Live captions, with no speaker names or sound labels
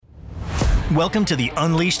Welcome to the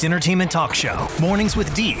Unleashed Entertainment Talk Show. Mornings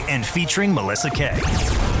with D and featuring Melissa K.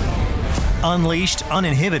 Unleashed,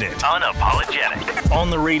 uninhibited, unapologetic. On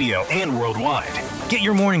the radio and worldwide. Get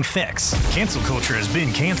your morning fix. Cancel culture has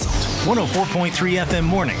been canceled. 104.3 FM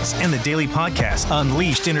mornings and the daily podcast,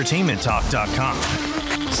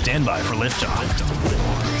 UnleashedEntertainmentTalk.com. Stand by for liftoff.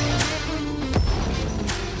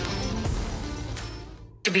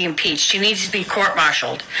 To be impeached. He needs to be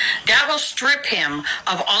court-martialed. That will strip him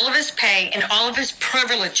of all of his pay and all of his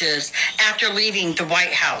privileges after leaving the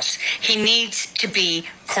White House. He needs to be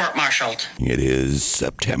court-martialed. It is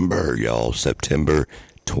September, y'all. September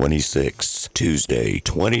 26, Tuesday,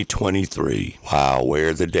 2023. Wow, where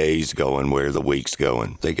are the days going? Where are the weeks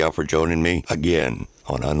going? Thank y'all for joining me again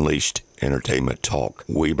on Unleashed Entertainment Talk.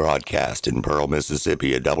 We broadcast in Pearl,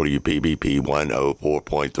 Mississippi at WPBP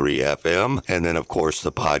 104.3 FM. And then, of course,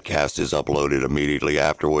 the podcast is uploaded immediately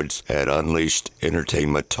afterwards at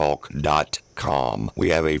UnleashedEntertainmentTalk.com. We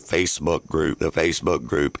have a Facebook group. The Facebook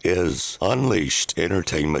group is Unleashed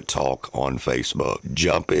Entertainment Talk on Facebook.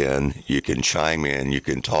 Jump in. You can chime in. You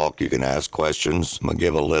can talk. You can ask questions. I'm going to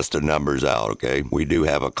give a list of numbers out, okay? We do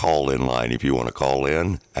have a call-in line if you want to call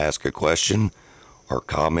in, ask a question, or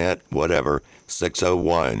comment, whatever.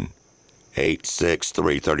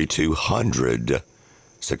 601-863-3200.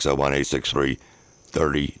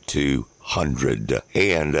 601-863-3200.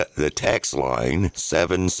 And the text line,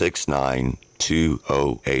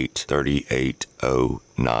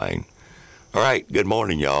 769-208-3809. All right, good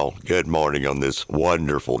morning, y'all. Good morning on this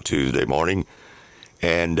wonderful Tuesday morning.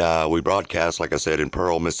 And we broadcast, like I said, in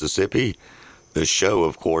Pearl, Mississippi. The show,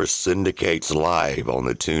 of course, syndicates live on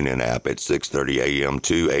the TuneIn app at 6:30 a.m.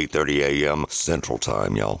 to 8:30 a.m. Central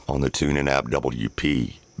Time, y'all, on the TuneIn app,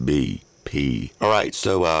 WPBP. All right,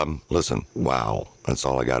 so, listen, wow, that's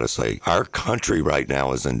all I got to say. Our country right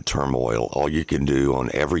now is in turmoil. All you can do on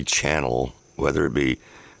every channel, whether it be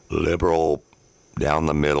liberal, down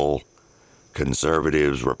the middle,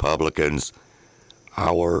 conservatives, Republicans,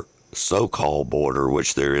 our so-called border,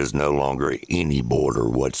 which there is no longer any border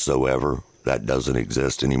whatsoever. That doesn't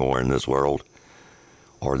exist anymore in this world,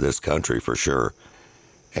 or this country for sure.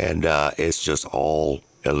 And it's just all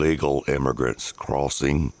illegal immigrants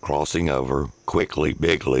crossing over quickly,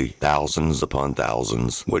 bigly, thousands upon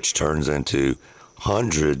thousands, which turns into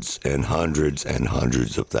hundreds and hundreds and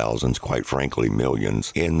hundreds of thousands, quite frankly,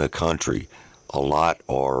 millions in the country. A lot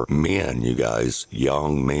are men, you guys,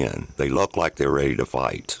 young men. They look like they're ready to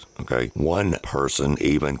fight, okay? One person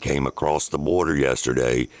even came across the border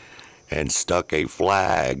yesterday and stuck a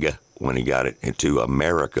flag when he got it into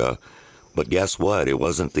America. But guess what? It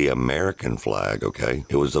wasn't the American flag, okay?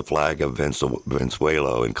 It was the flag of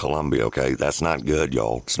Venezuela and Colombia, okay? That's not good,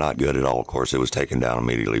 y'all. It's not good at all. Of course, it was taken down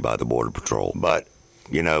immediately by the Border Patrol. But,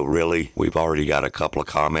 you know, really, we've already got a couple of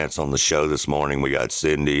comments on the show this morning. We got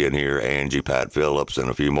Cindy in here, Angie, Pat Phillips, and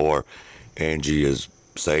a few more. Angie is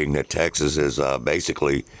saying that Texas is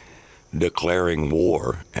basically declaring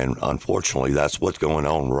war, and unfortunately that's what's going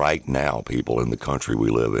on right now, people, in the country we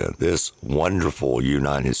live in. This wonderful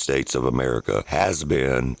United States of America has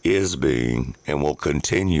been, is being, and will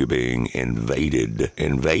continue being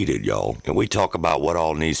invaded, y'all. And we talk about what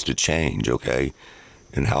all needs to change, okay,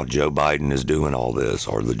 and how Joe Biden is doing all this,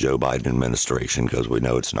 or the Joe Biden administration, because we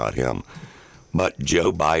know it's not him. But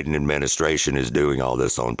Joe Biden administration is doing all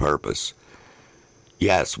this on purpose.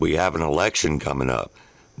 Yes, we have an election coming up.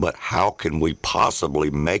 But how can we possibly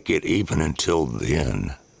make it even until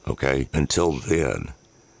then, okay? Until then.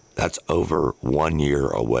 That's over 1 year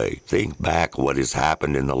away. Think back what has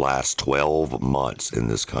happened in the last 12 months in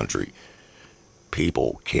this country.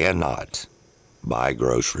 People cannot buy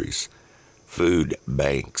groceries. Food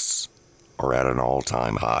banks are at an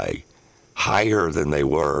all-time high. Higher than they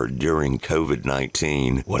were during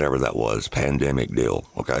COVID-19, whatever that was, pandemic deal,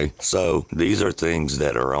 okay? So these are things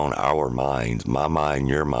that are on our minds, my mind,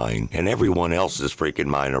 your mind, and everyone else's freaking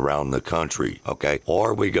mind around the country, okay?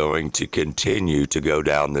 Or are we going to continue to go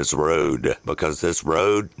down this road? Because this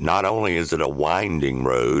road, not only is it a winding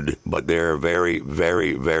road, but there are very,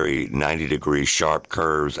 very, very 90-degree sharp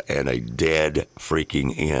curves and a dead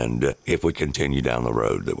freaking end if we continue down the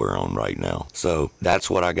road that we're on right now. So that's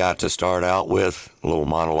what I got to start out with. A little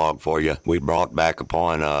monologue for you. We brought back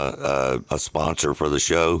upon a sponsor for the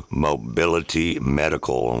show, Mobility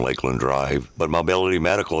Medical on Lakeland Drive. But Mobility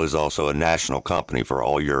Medical is also a national company for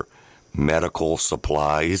all your medical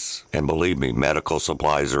supplies. And believe me, medical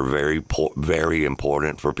supplies are very, very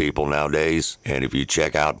important for people nowadays. And if you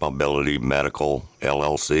check out Mobility Medical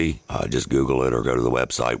LLC, just Google it or go to the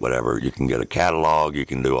website, whatever. You can get a catalog, you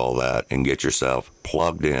can do all that and get yourself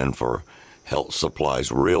plugged in for health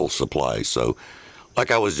supplies, real supplies. So Like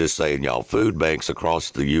I was just saying, y'all, food banks across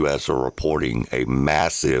the U.S. are reporting a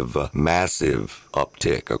massive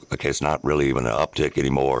uptick. Okay, it's not really even an uptick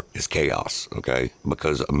anymore. It's chaos, okay?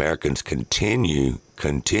 Because Americans continue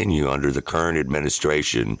under the current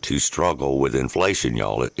administration to struggle with inflation,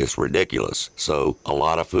 y'all. It's ridiculous. So a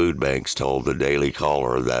lot of food banks told the Daily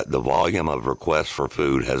Caller that the volume of requests for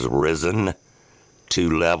food has risen to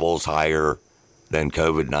levels higher than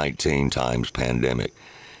COVID-19 times pandemic,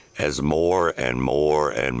 as more and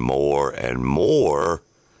more and more and more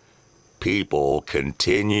people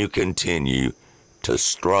continue to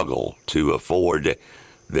struggle to afford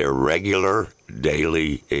their regular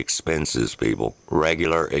daily expenses, people.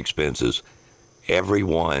 Regular expenses.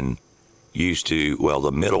 Everyone used to, well,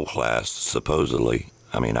 the middle class, supposedly,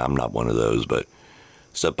 I mean, I'm not one of those, but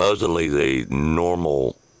supposedly the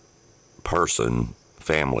normal person,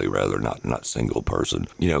 family rather, not single person,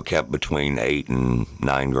 kept between $8 and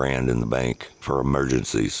 $9 grand in the bank for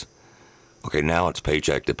emergencies. Okay, now it's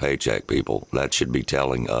paycheck to paycheck, people. That should be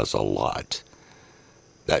telling us a lot.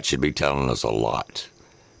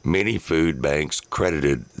 Many food banks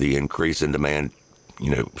credited the increase in demand,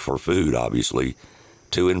 for food, obviously,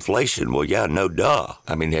 to inflation. Well, yeah, no duh.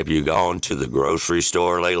 I mean, have you gone to the grocery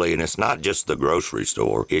store lately? And it's not just the grocery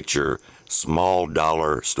store. It's your small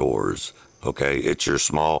dollar stores, okay? It's your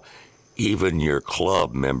small, even your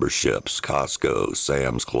club memberships, Costco,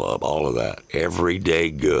 Sam's Club, all of that. Everyday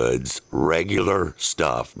goods, regular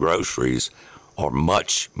stuff, groceries, are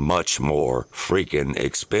much, much more freaking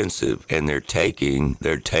expensive, and they're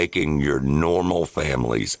taking your normal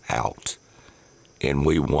families out. And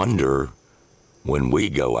we wonder when we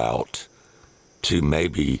go out to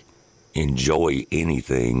maybe enjoy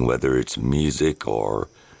anything, whether it's music or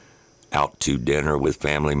out to dinner with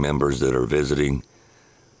family members that are visiting,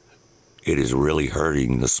 it is really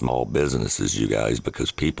hurting the small businesses, you guys,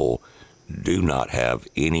 because people do not have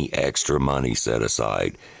any extra money set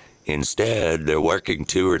aside. Instead, they're working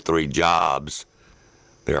 2 or 3 jobs.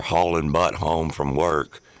 They're hauling butt home from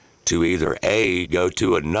work to either A, go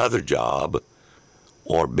to another job,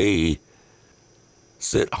 or B,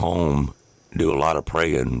 sit home, do a lot of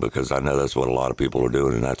praying, because I know that's what a lot of people are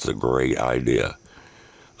doing, and that's a great idea.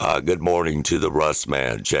 Good morning to the Russ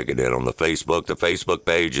Man. Checking in on the Facebook. The Facebook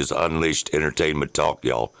page is Unleashed Entertainment Talk,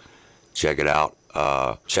 y'all. Check it out.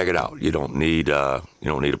 You don't need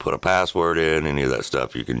to put a password in, any of that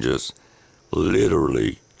stuff. You can just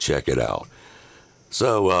literally check it out.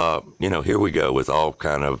 So, here we go with all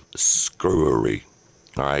kind of screwery.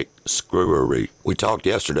 All right, screwery. We talked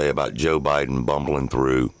yesterday about Joe Biden bumbling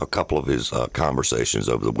through a couple of his conversations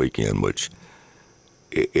over the weekend, which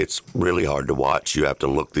it's really hard to watch. You have to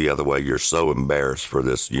look the other way. You're so embarrassed for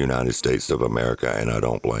this United States of America, and I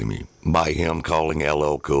don't blame you. By him calling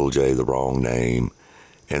LL Cool J the wrong name,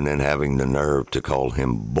 and then having the nerve to call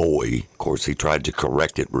him boy. Of course, he tried to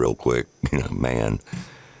correct it real quick, man.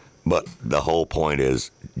 But the whole point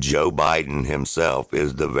is, Joe Biden himself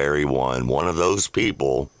is the very one of those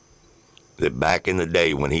people that back in the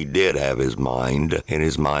day when he did have his mind, and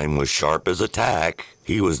his mind was sharp as a tack,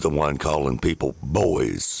 he was the one calling people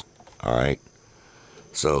boys, all right?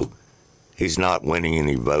 So he's not winning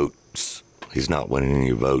any votes. He's not winning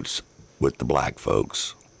any votes with the black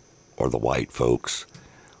folks or the white folks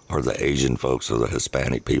or the Asian folks or the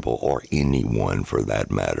Hispanic people or anyone for that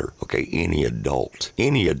matter, okay? Any adult.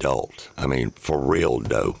 I mean, for real,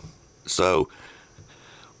 though. So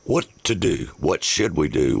what to do? What should we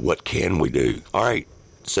do? What can we do? All right,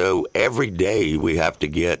 so every day we have to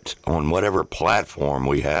get on whatever platform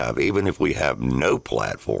we have, even if we have no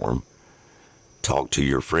platform, talk to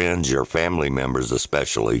your friends, your family members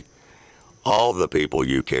especially, all the people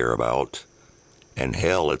you care about, and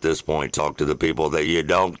hell, at this point, talk to the people that you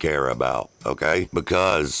don't care about, okay?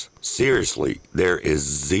 Because, seriously, there is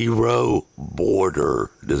zero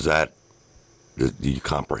border. Do you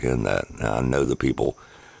comprehend that? Now, I know the people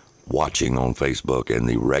watching on Facebook and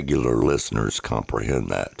the regular listeners comprehend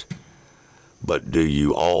that. But do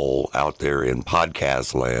you all out there in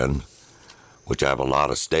podcast land, which I have a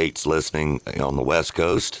lot of states listening on the West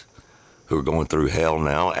Coast who are going through hell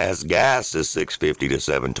now, as gas is $6.50 to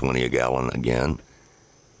 $7.20 a gallon again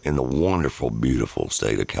in the wonderful, beautiful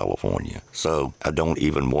state of California. So I don't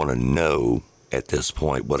even want to know at this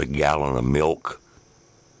point what a gallon of milk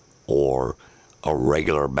or a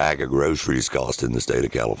regular bag of groceries cost in the state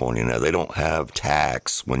of California. Now, they don't have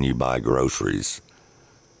tax when you buy groceries.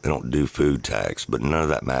 They don't do food tax, but none of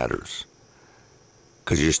that matters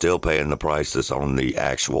because you're still paying the price that's on the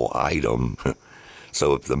actual item.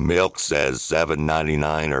 So if the milk says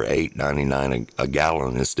 $7.99 or $8.99 a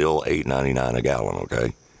gallon, it's still $8.99 a gallon,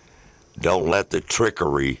 okay? Don't let the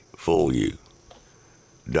trickery fool you.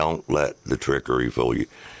 Don't let the trickery fool you.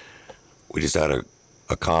 We just had a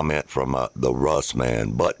comment from the Russ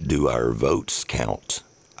man, but do our votes count?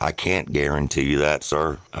 I can't guarantee you that,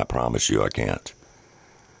 sir. I promise you I can't.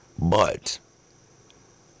 But,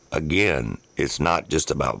 again, it's not just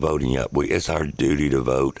about voting up. It's our duty to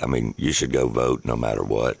vote. I mean, you should go vote no matter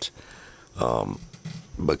what,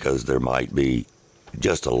 because there might be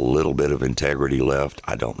just a little bit of integrity left.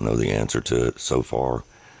 I don't know the answer to it so far.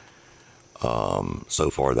 So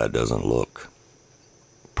far, that doesn't look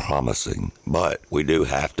promising, but we do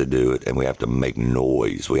have to do it, and we have to make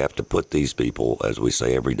noise. We have to put these people, as we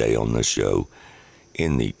say every day on this show,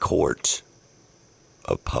 in the court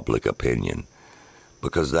of public opinion,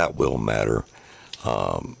 because that will matter.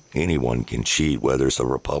 Anyone can cheat, whether it's a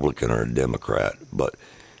Republican or a Democrat, but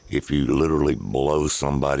if you literally blow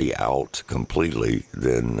somebody out completely,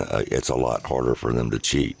 then it's a lot harder for them to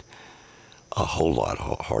cheat. A whole lot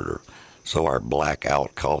harder. So our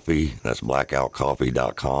Blackout Coffee, that's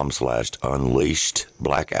blackoutcoffee.com/unleashed,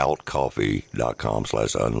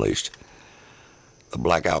 blackoutcoffee.com/unleashed. The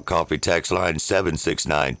Blackout Coffee text line,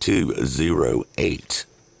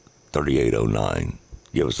 769-208-3809.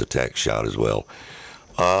 Give us a text shot as well.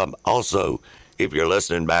 Also, if you're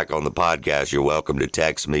listening back on the podcast, you're welcome to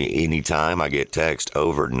text me anytime. I get text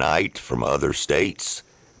overnight from other states.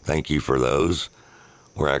 Thank you for those.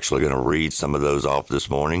 We're actually going to read some of those off this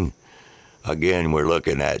morning. Again, we're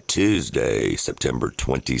looking at Tuesday, September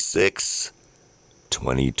 26,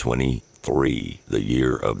 2023, the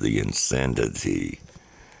year of the insanity.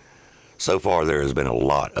 So far, there has been a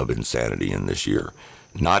lot of insanity in this year.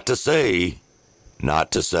 Not to say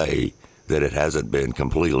that it hasn't been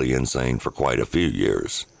completely insane for quite a few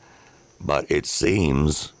years, but it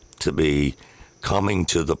seems to be coming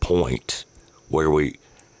to the point where we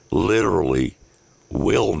literally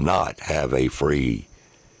will not have a free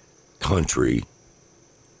country,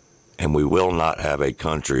 and we will not have a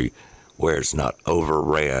country where it's not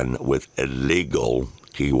overran with illegal,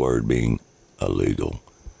 keyword being illegal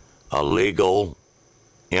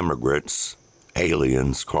immigrants,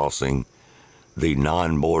 aliens crossing the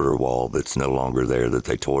non-border wall that's no longer there, that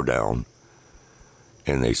they tore down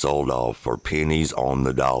and they sold off for pennies on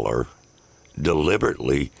the dollar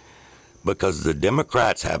deliberately, because the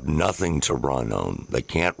Democrats have nothing to run on. They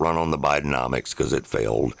can't run on the Bidenomics because it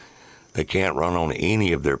failed. They can't run on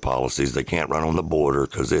any of their policies. They can't run on the border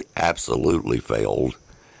because it absolutely failed.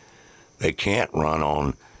 They can't run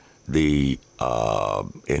on the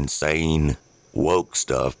insane woke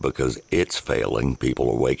stuff because it's failing.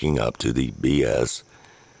 People are waking up to the BS.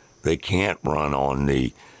 They can't run on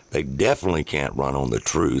they definitely can't run on the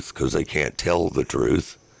truth because they can't tell the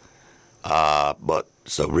truth. But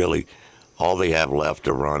so really, all they have left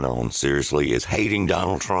to run on, seriously, is hating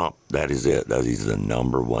Donald Trump. That is it. That is the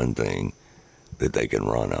number one thing that they can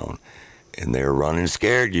run on. And they're running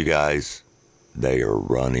scared, you guys. They are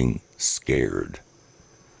running scared.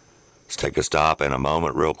 Let's take a stop in a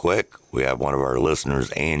moment real quick. We have one of our listeners,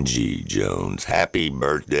 Angie Jones. Happy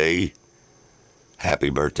birthday. Happy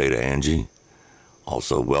birthday to Angie.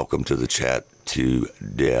 Also, welcome to the chat to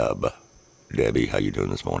Deb. Debbie, how you doing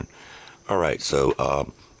this morning? All right, so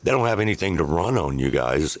they don't have anything to run on, you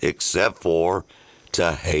guys, except for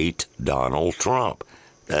to hate Donald Trump.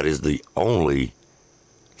 That is the only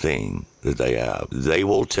thing that they have. They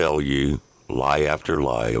will tell you lie after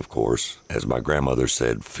lie, of course, as my grandmother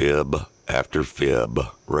said, fib after fib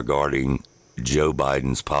regarding Joe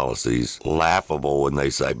Biden's policies. Laughable when they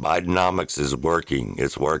say Bidenomics is working.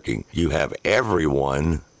 It's working. You have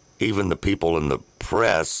everyone, even the people in the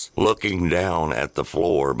press, looking down at the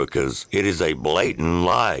floor because it is a blatant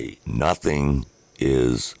lie. Nothing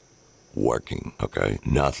is working, okay?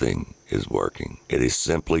 Nothing is working. It is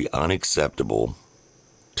simply unacceptable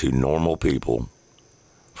to normal people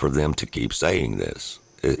for them to keep saying this.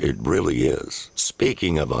 It really is.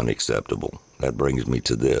 Speaking of unacceptable, that brings me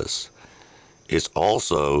to this. It's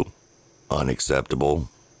also unacceptable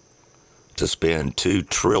to spend $2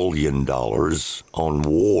 trillion on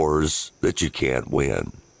wars that you can't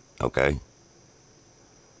win, okay?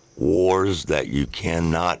 Wars that you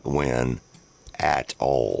cannot win at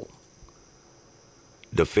all.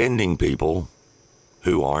 Defending people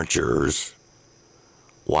who aren't yours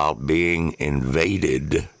while being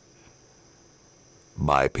invaded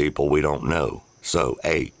by people we don't know. So,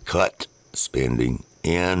 A, cut spending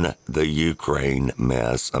in the Ukraine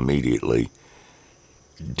mess immediately.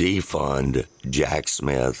 Defund Jack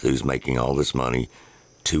Smith, who's making all this money,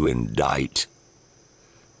 to indict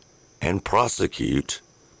and prosecute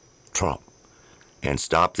Trump and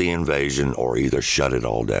stop the invasion or either shut it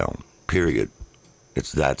all down. Period.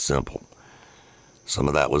 It's that simple. Some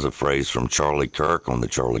of that was a phrase from Charlie Kirk on the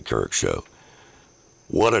Charlie Kirk Show.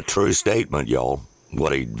 What a true statement, y'all.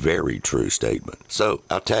 What a very true statement. So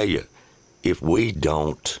I'll tell you, if we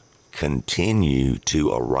don't continue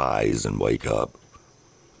to arise and wake up,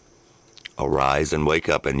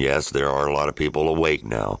 and yes, there are a lot of people awake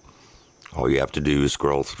now. All you have to do is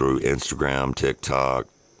scroll through Instagram, TikTok,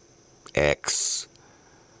 X,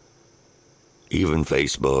 even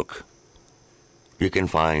Facebook. You can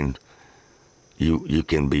find, you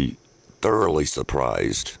can be thoroughly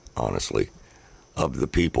surprised, honestly, of the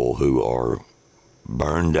people who are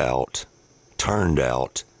burned out, turned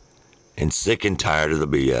out, and sick and tired of the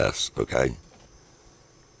BS, okay?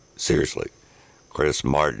 Seriously. Chris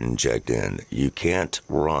Martin checked in. You can't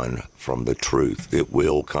run from the truth. It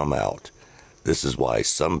will come out. This is why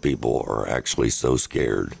some people are actually so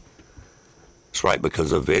scared. It's right,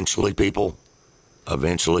 because eventually,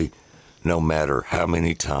 no matter how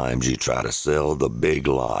many times you try to sell the big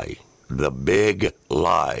lie,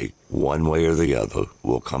 one way or the other,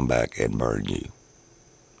 will come back and burn you.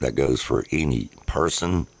 That goes for any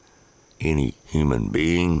person, any human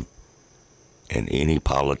being, and any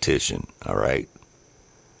politician, all right?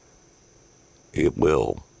 It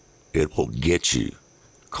will get you.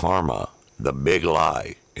 Karma, the big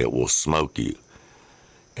lie, it will smoke you.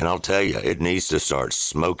 And I'll tell you, it needs to start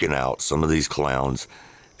smoking out some of these clowns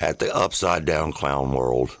at the Upside Down Clown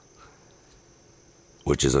World,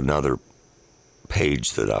 which is another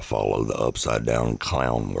page that I follow, the Upside Down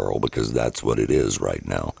Clown World, because that's what it is right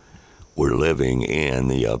now. We're living in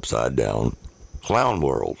the Upside Down Clown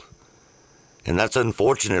World. And that's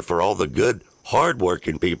unfortunate for all the good,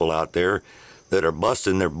 hard-working people out there that are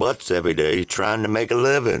busting their butts every day trying to make a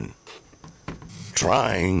living,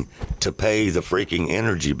 trying to pay the freaking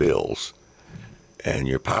energy bills and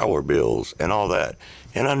your power bills and all that.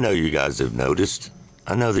 And I know you guys have noticed.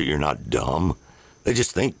 I know that you're not dumb. They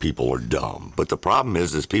just think people are dumb. But the problem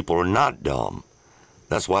is people are not dumb.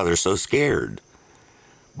 That's why they're so scared.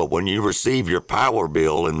 But when you receive your power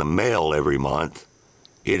bill in the mail every month,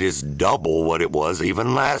 it is double what it was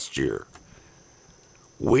even last year.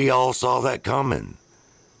 We all saw that coming.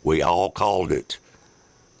 We all called it.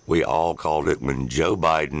 We all called it when Joe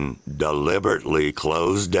Biden deliberately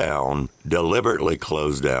closed down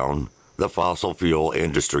the fossil fuel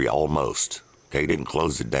industry almost. Okay, he didn't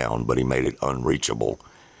close it down, but he made it unreachable.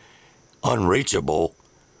 Unreachable,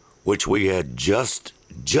 which we had just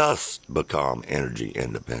become energy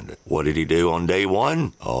independent. What did he do on day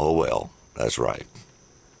one? Oh, well, that's right.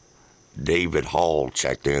 David Hall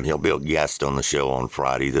checked in. He'll be a guest on the show on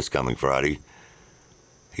Friday, this coming Friday.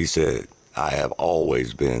 He said, I have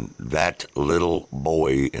always been that little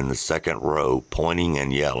boy in the second row pointing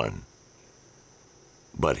and yelling.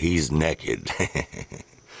 But he's naked.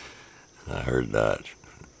 I heard that.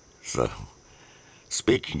 So,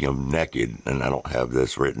 speaking of naked, and I don't have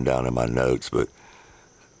this written down in my notes, but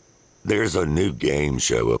there's a new game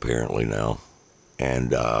show apparently now.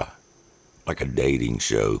 And like a dating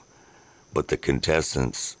show. But the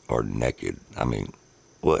contestants are naked. I mean,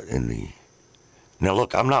 what in the... Now,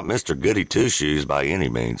 look, I'm not Mr. Goody Two-Shoes by any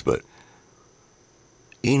means, but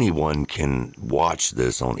anyone can watch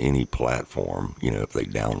this on any platform, if they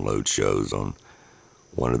download shows on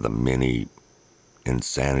one of the many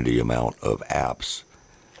insanity amount of apps.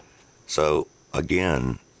 So,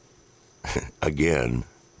 again,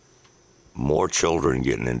 more children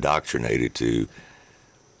getting indoctrinated to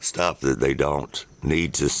stuff that they don't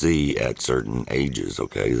need to see at certain ages,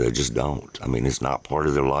 okay? They just don't. I mean, it's not part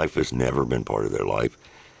of their life. It's never been part of their life.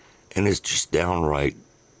 And it's just downright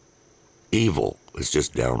evil. It's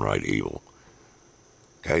just downright evil.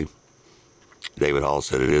 Okay? David Hall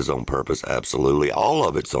said it is on purpose. Absolutely. All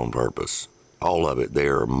of it's on purpose. All of it. They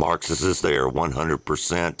are Marxists. They are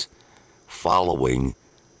 100% following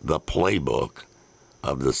the playbook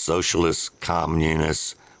of the Socialist,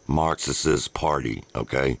 Communist, Marxist Party,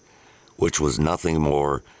 okay? Which was nothing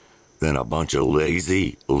more than a bunch of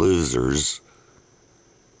lazy losers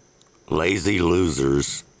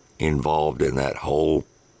involved in that whole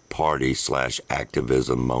party /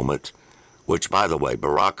 activism moment, which, by the way,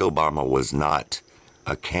 Barack Obama was not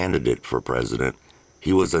a candidate for president.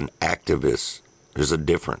 He was an activist. There's a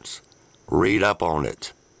difference. Read up on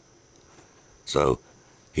it. So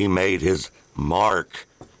he made his mark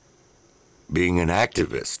being an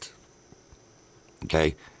activist.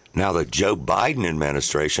 Okay? Now the Joe Biden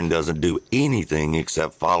administration doesn't do anything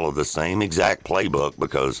except follow the same exact playbook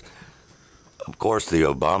because, of course, the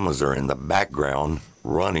Obamas are in the background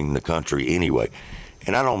running the country anyway.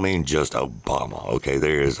 And I don't mean just Obama, okay?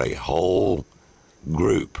 There is a whole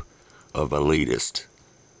group of elitist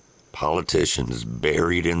politicians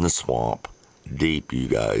buried in the swamp deep, you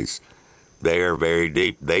guys. They are very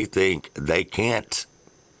deep. They think they can't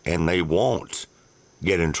and they won't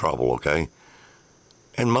get in trouble, okay?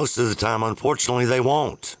 And most of the time, unfortunately, they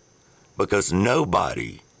won't. Because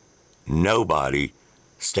nobody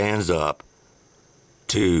stands up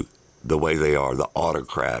to the way they are, the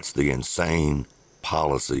autocrats, the insane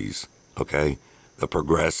policies, okay? The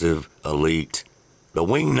progressive elite, the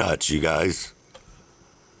wingnuts, you guys.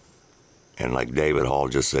 And like David Hall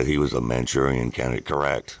just said, he was a Manchurian candidate,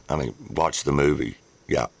 correct? I mean, watch the movie.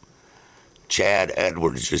 Yeah. Chad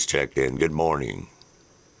Edwards just checked in. Good morning.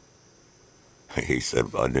 He said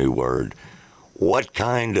a new word. What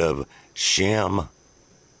kind of shim?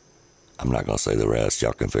 I'm not going to say the rest.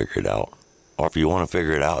 Y'all can figure it out. Or if you want to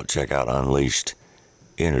figure it out, check out Unleashed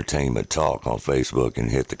Entertainment Talk on Facebook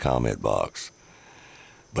and hit the comment box.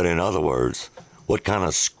 But in other words, what kind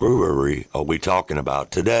of screwery are we talking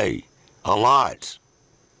about today? A lot.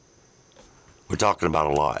 We're talking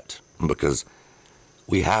about a lot because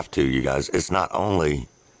we have to, you guys. It's not only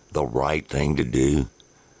the right thing to do,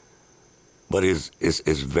 but is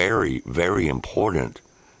very, very important.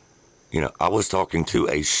 You know, I was talking to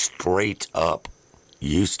a straight up,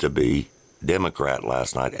 used to be Democrat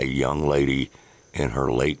last night, a young lady in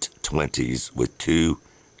her late 20s with 2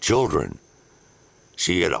 children.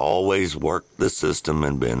 She had always worked the system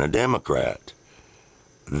and been a Democrat.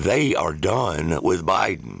 They are done with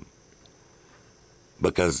Biden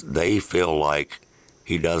because they feel like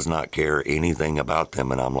he does not care anything about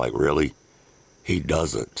them. And I'm like, really? He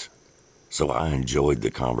doesn't. So I enjoyed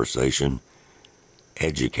the conversation,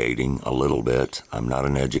 educating a little bit. I'm not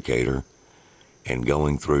an educator. And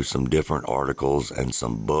going through some different articles and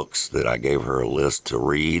some books that I gave her a list to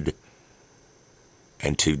read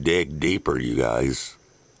and to dig deeper, you guys.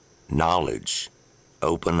 Knowledge.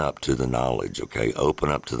 Open up to the knowledge, okay? Open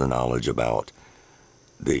up to the knowledge about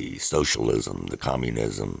the socialism, the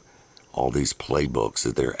communism, all these playbooks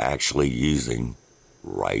that they're actually using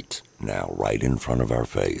right now, right in front of our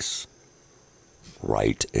face.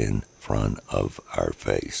 Right in front of our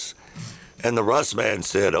face. And the Russ man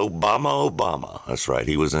said, Obama. That's right,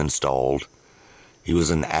 he was installed. He was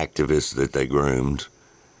an activist that they groomed.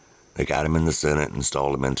 They got him in the Senate and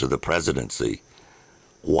installed him into the presidency.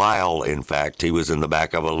 While, in fact, he was in the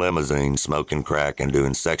back of a limousine smoking crack and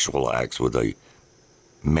doing sexual acts with a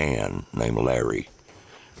man named Larry.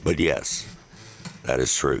 But yes, that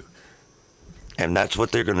is true. And that's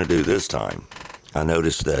what they're going to do this time. I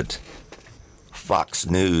noticed that Fox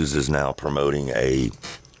News is now promoting a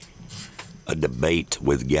debate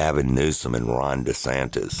with Gavin Newsom and Ron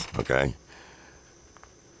DeSantis, okay?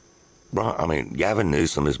 I mean, Gavin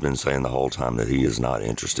Newsom has been saying the whole time that he is not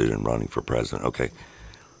interested in running for president. Okay,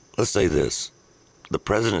 let's say this. The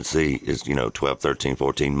presidency is, 12, 13,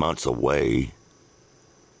 14 months away.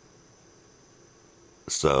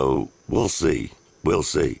 So we'll see. We'll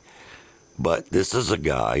see. But this is a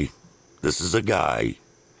guy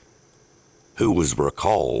who was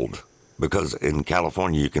recalled, because in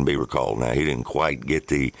California you can be recalled. Now, he didn't quite get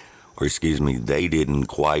they didn't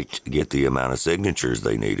quite get the amount of signatures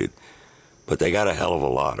they needed. But they got a hell of a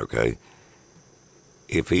lot, okay?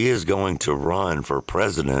 If he is going to run for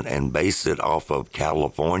president and base it off of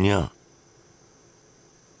California,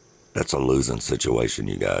 that's a losing situation,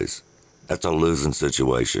 you guys. That's a losing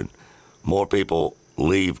situation. More people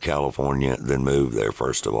leave California than move there,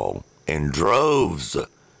 first of all. In droves.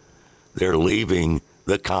 They're leaving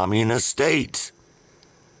the communist states.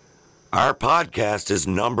 Our podcast is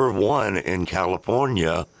number 1 in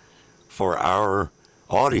California for our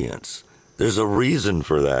audience. There's a reason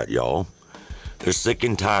for that, y'all. They're sick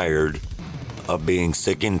and tired of being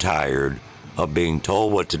sick and tired of being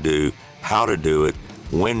told what to do, how to do it,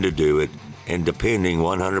 when to do it, and depending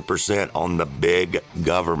 100% on the big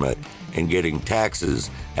government and getting taxes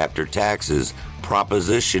after taxes,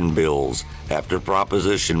 proposition bills after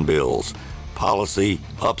proposition bills, policy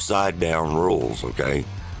upside down rules, okay?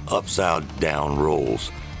 Upside down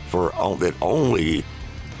rules that only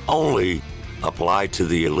apply to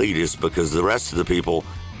the elitists, because the rest of the people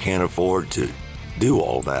can't afford to do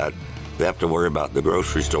all that. They have to worry about the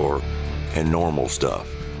grocery store and normal stuff.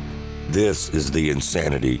 This is the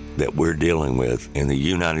insanity that we're dealing with in the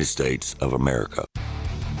United States of America.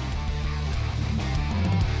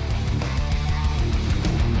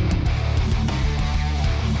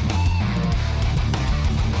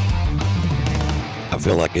 I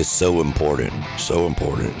feel like it's so important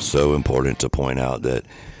to point out that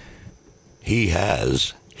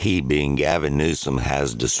he being Gavin Newsom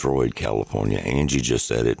has destroyed California. Angie just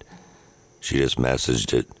said it. She just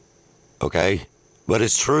messaged it. Okay? But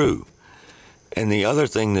it's true. And the other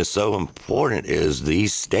thing that's so important is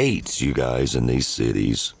these states, you guys, in these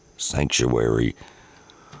cities, sanctuary,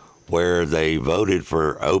 where they voted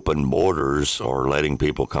for open borders or letting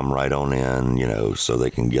people come right on in, so they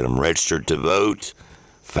can get them registered to vote,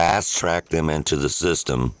 fast track them into the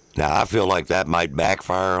system. Now, I feel like that might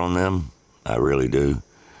backfire on them. I really do.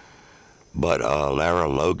 But Lara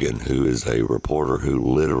Logan, who is a reporter who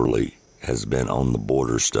literally has been on the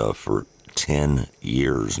border stuff for 10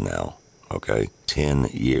 years now, okay? 10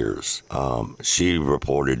 years. She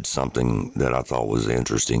reported something that I thought was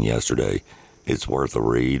interesting yesterday. It's worth a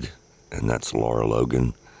read, and that's Laura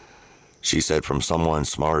Logan. She said, from someone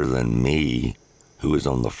smarter than me, who is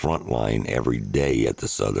on the front line every day at the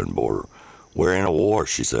southern border, we're in a war,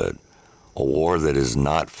 she said. A war that is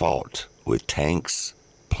not fought with tanks,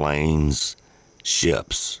 planes,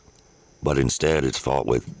 ships, but instead it's fought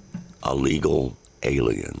with illegal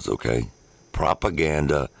aliens, okay?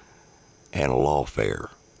 Propaganda and lawfare.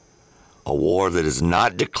 A war that is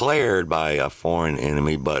not declared by a foreign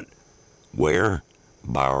enemy, but where?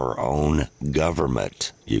 By our own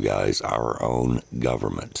government, you guys, our own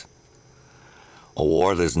government. A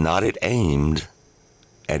war that's not aimed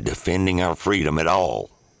at defending our freedom at all,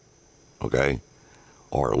 okay?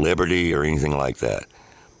 Or liberty or anything like that.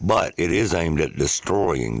 But it is aimed at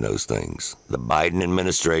destroying those things. The Biden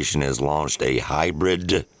administration has launched a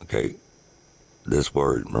hybrid, okay, this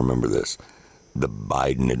word, remember this. The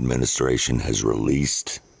Biden administration has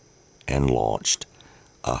released and launched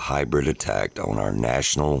a hybrid attack on our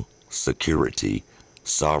national security,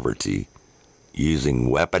 sovereignty, using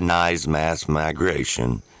weaponized mass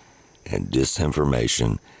migration and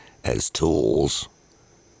disinformation as tools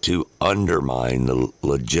to undermine the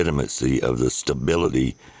legitimacy of the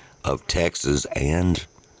stability of Texas and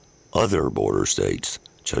other border states,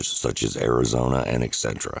 such as Arizona and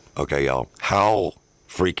etc. Okay, y'all, how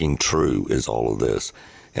freaking true is all of this?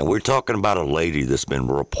 And we're talking about a lady that's been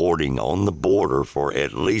reporting on the border for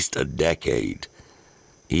at least a decade,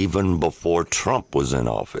 even before Trump was in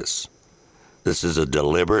office. This is a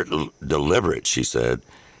deliberate, she said,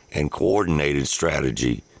 and coordinated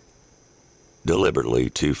strategy deliberately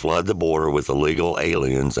to flood the border with illegal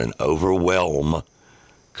aliens and overwhelm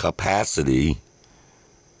capacity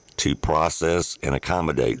to process and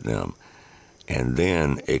accommodate them, and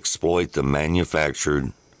then exploit the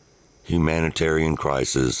manufactured humanitarian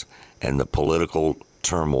crisis and the political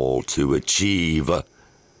turmoil to achieve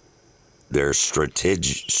their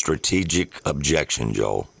strategic objections,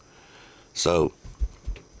 y'all. So,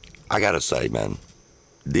 I gotta say, man,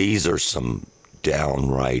 these are some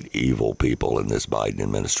downright evil people in this Biden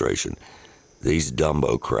administration. These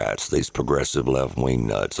dumbocrats, these progressive left-wing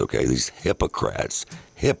nuts, okay, these hypocrites,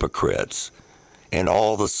 and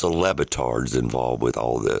all the celebritards involved with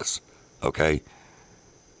all this, okay?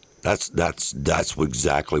 That's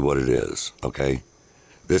exactly what it is, okay?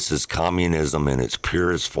 This is communism in its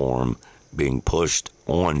purest form being pushed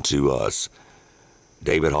onto us.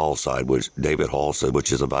 David Hall said,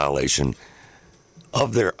 which is a violation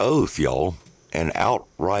of their oath, y'all, and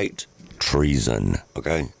outright treason,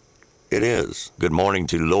 okay? It is. Good morning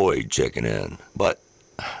to Lloyd checking in. But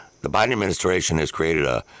the Biden administration has created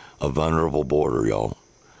a vulnerable border, y'all,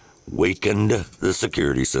 weakened the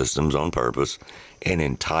security systems on purpose, and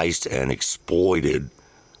enticed and exploited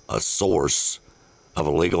a source of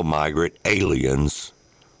illegal migrant aliens,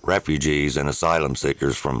 refugees, and asylum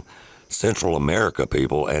seekers from Central America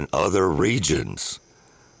people and other regions.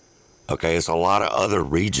 Okay, it's a lot of other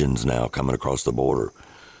regions now coming across the border.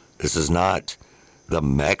 This is not the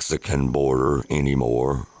Mexican border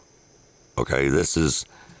anymore. Okay, this is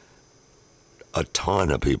a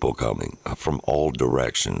ton of people coming from all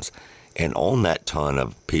directions. And on that ton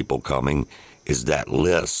of people coming is that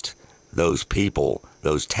list, those people,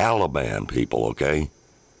 those Taliban people, okay?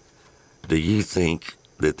 Do you think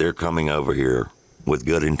that they're coming over here with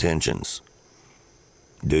good intentions?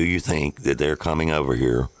 Do you think that they're coming over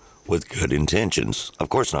here with good intentions? Of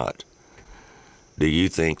course not. Do you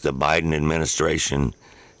think the Biden administration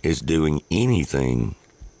is doing anything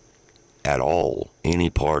at all,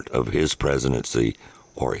 any part of his presidency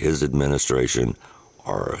or his administration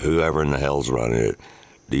or whoever in the hell's running it?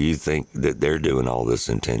 Do you think that they're doing all this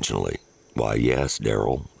intentionally? Why, yes,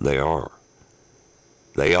 Daryl, they are.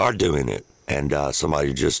 They are doing it. And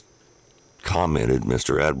somebody just commented,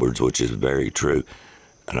 Mr. Edwards, which is very true.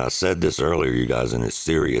 And I said this earlier, you guys, and it's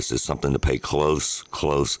serious. It's something to pay close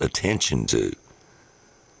attention to.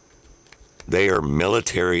 They are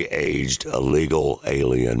military-aged illegal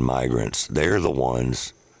alien migrants. They're the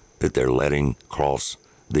ones that they're letting cross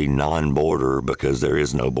the non-border because there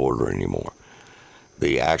is no border anymore.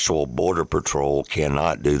 The actual Border Patrol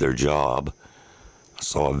cannot do their job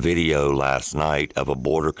saw a video last night of a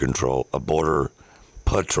border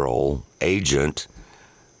patrol agent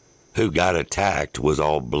who got attacked, was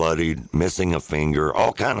all bloodied, missing a finger,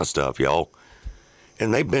 all kind of stuff, y'all.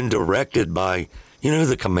 And they've been directed by, you know who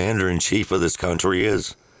the commander-in-chief of this country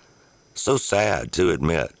is? So sad to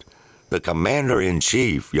admit. The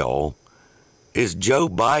commander-in-chief, y'all, is Joe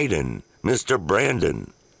Biden, Mr.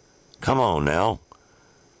 Brandon. Come on now.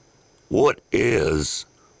 What is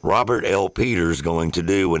Robert L. Peters going to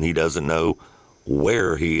do when he doesn't know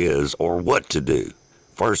where he is or what to do?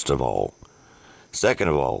 First of all. Second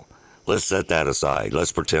of all, let's set that aside.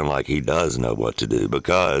 Let's pretend like he does know what to do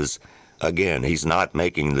because, again, he's not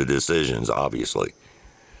making the decisions, obviously.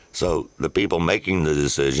 So the people making the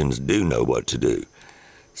decisions do know what to do.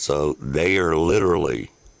 So they are literally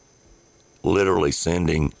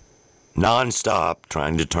sending nonstop,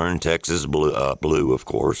 trying to turn Texas blue, of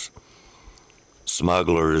course.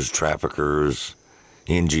 Smugglers, traffickers,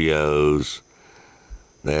 NGOs.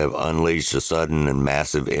 They have unleashed a sudden and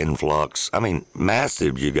massive influx. I mean,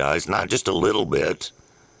 massive, you guys, not just a little bit.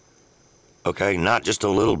 Okay, not just a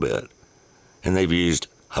little bit. And they've used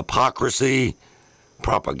hypocrisy,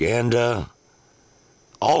 propaganda,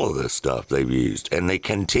 all of this stuff they've used. And they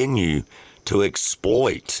continue to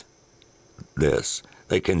exploit this.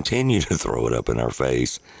 They continue to throw it up in our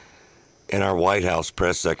face. And our White House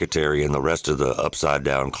press secretary and the rest of the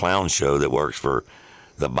upside-down clown show that works for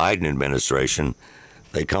the Biden administration,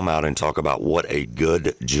 they come out and talk about what a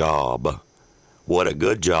good job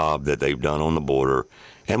that they've done on the border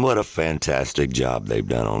and what a fantastic job they've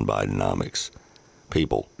done on Bidenomics.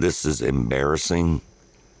 People, this is embarrassing.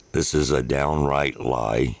 This is a downright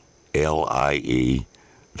lie. L-I-E.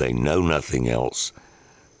 They know nothing else.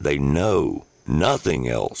 They know nothing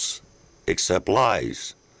else except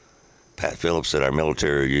lies. Pat Phillips said our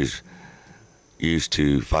military used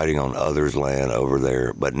to fighting on others' land over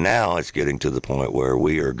there, but now it's getting to the point where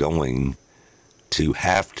we are going to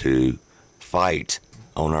have to fight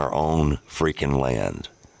on our own freaking land.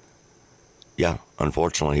 Yeah,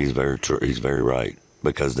 unfortunately, he's very right,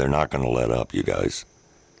 because they're not going to let up, you guys.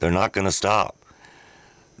 They're not going to stop.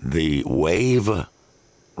 The wave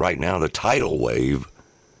right now, the tidal wave,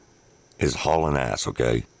 is hauling ass,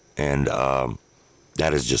 okay? And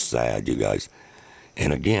that is just sad, you guys.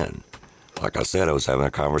 And again, like I said, I was having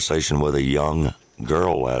a conversation with a young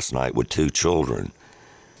girl last night with 2 children.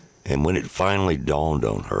 And when it finally dawned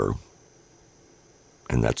on her,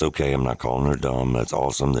 and that's okay, I'm not calling her dumb, that's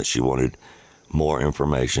awesome that she wanted more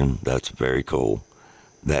information, that's very cool.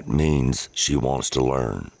 That means she wants to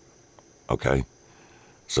learn, okay?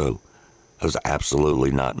 So I was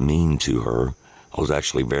absolutely not mean to her. I was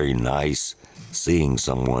actually very nice seeing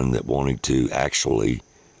someone that wanted to actually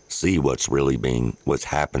see what's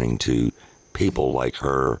happening to people like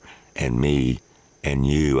her and me and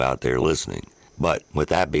you out there listening. But with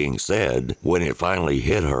that being said, when it finally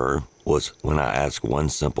hit her was when I asked one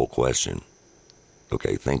simple question.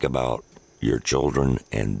 Okay, think about your children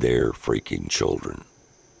and their freaking children.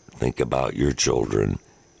 Think about your children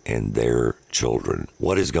and their children.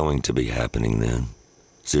 What is going to be happening then?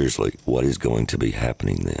 Seriously, what is going to be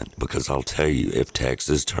happening then? Because I'll tell you, if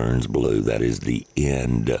Texas turns blue, that is the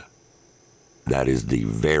end. That is the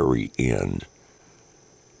very end.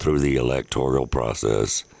 Through the electoral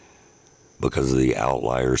process, because of the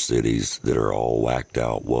outlier cities that are all whacked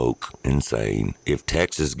out, woke, insane. If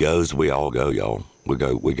Texas goes, we all go, y'all. We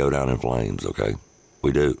go down in flames, okay?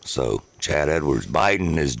 We do. So, Chad Edwards,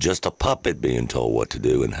 Biden is just a puppet being told what to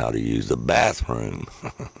do and how to use the bathroom.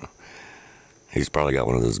 He's probably got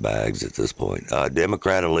one of those bags at this point.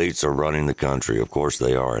 Democrat elites are running the country. Of course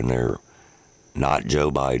they are, and they're not Joe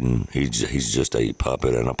Biden. He's just a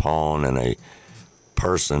puppet and a pawn and a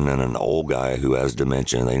person and an old guy who has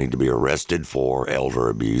dementia. They need to be arrested for elder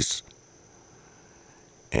abuse.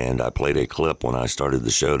 And I played a clip when I started the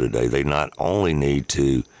show today. They not only need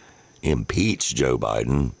to impeach Joe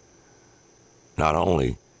Biden,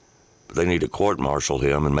 but they need to court-martial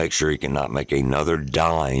him and make sure he cannot make another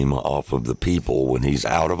dime off of the people when he's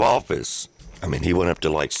out of office. I mean, he went up to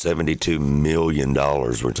like $72 million.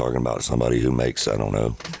 We're talking about somebody who makes, I don't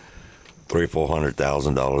know, $300,000 or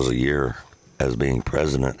 $400,000 a year as being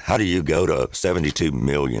president. How do you go to $72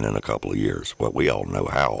 million in a couple of years? Well, we all know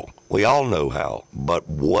how. We all know how. But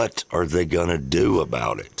what are they going to do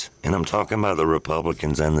about it? And I'm talking about the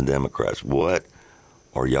Republicans and the Democrats. What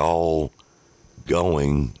are y'all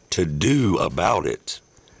going to do about it?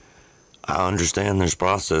 I understand there's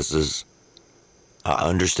processes. I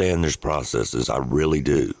really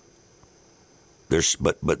do.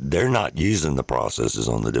 But they're not using the processes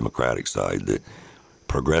on the Democratic side. The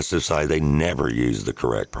progressive side, they never use the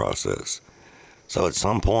correct process. So at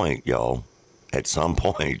some point, y'all,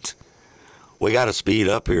 we got to speed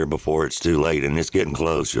up here before it's too late. And it's getting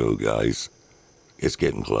close, yo, guys. It's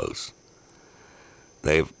getting close.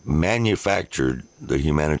 They've manufactured the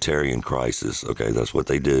humanitarian crisis. Okay, that's what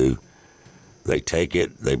they do. They take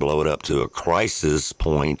it, they blow it up to a crisis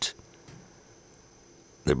point.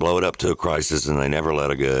 They blow it up to a crisis, and they never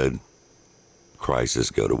let a good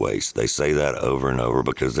crisis go to waste. They say that over and over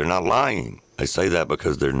because they're not lying. They say that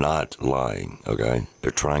because they're not lying, okay?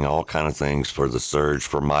 They're trying all kind of things for the surge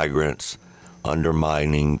for migrants,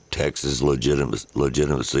 undermining Texas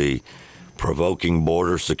legitimacy, provoking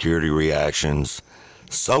border security reactions,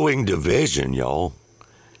 sowing division, y'all,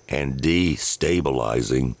 and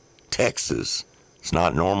destabilizing Texas. It's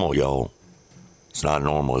not normal, y'all. It's not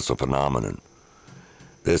normal. It's a phenomenon.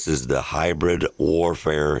 This is the hybrid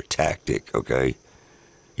warfare tactic, okay?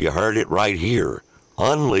 You heard it right here.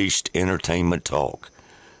 Unleashed Entertainment Talk.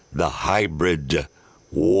 The hybrid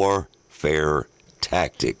warfare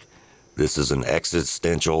tactic. This is an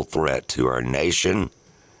existential threat to our nation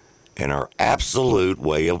and our absolute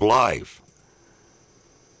way of life.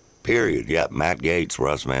 Period. Yeah, Matt Gaetz,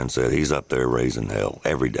 Russ Man said, he's up there raising hell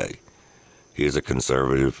every day. He is a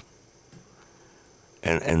conservative.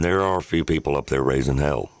 And there are a few people up there raising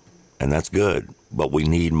hell. And that's good. But we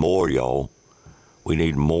need more, y'all. We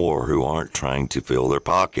need more who aren't trying to fill their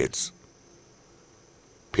pockets.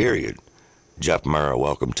 Period. Jeff Murrah,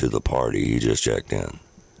 welcome to the party. He just checked in.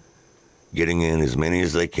 Getting in as many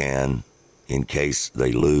as they can in case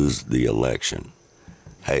they lose the election.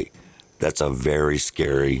 Hey, that's a very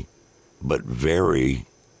scary but very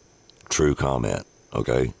true comment,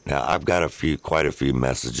 okay? Now, I've got quite a few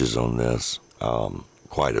messages on this,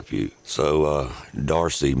 quite a few. So,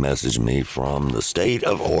 Darcy messaged me from the state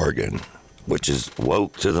of Oregon, which is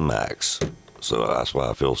woke to the max. So that's why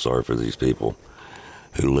I feel sorry for these people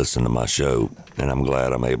who listen to my show, and I'm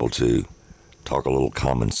glad I'm able to talk a little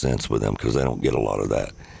common sense with them because they don't get a lot of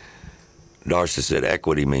that. Darcy said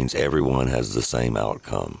equity means everyone has the same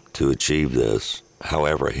outcome. To achieve this,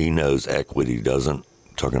 however, he knows equity doesn't,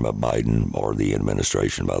 talking about Biden or the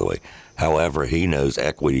administration, by the way, however, he knows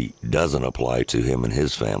equity doesn't apply to him and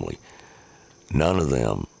his family. None of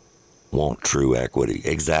them want true equity.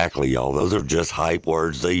 Exactly, y'all. Those are just hype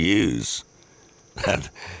words they use. That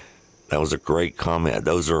was a great comment.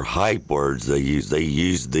 Those are hype words they use. They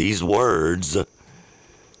use these words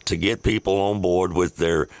to get people on board with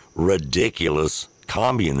their ridiculous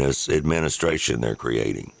communist administration they're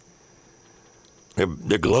creating. They're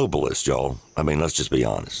globalists, y'all. I mean, let's just be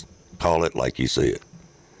honest. Call it like you see it.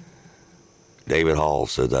 David Hall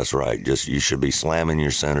said that's right. You should be slamming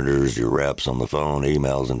your senators, your reps on the phone,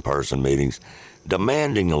 emails, in-person meetings,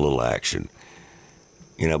 demanding a little action,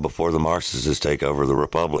 before the Marxists take over the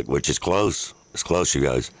Republic, which is close. It's close, you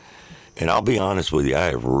guys. And I'll be honest with you,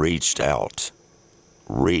 I have reached out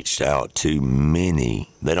to many.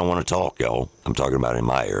 They don't want to talk, y'all. I'm talking about in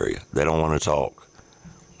my area. They don't want to talk.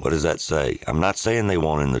 What does that say? I'm not saying they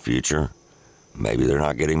won't in the future. Maybe they're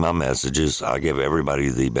not getting my messages. I give everybody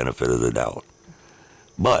the benefit of the doubt.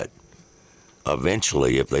 But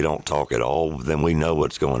eventually, if they don't talk at all, then we know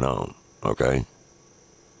what's going on, okay?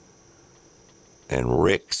 And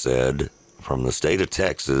Rick said, from the state of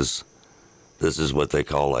Texas, this is what they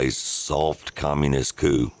call a soft communist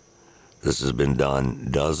coup. This has been done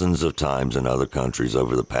dozens of times in other countries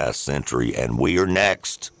over the past century, and we are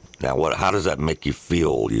next. Now, how does that make you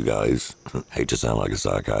feel, you guys? Hate to sound like a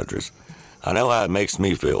psychiatrist. I know how it makes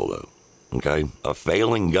me feel, though, okay? A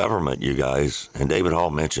failing government, you guys, and David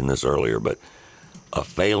Hall mentioned this earlier, but a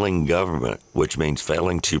failing government, which means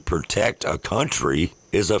failing to protect a country,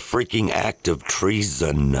 is a freaking act of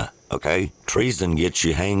treason, okay? Treason gets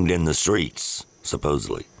you hanged in the streets,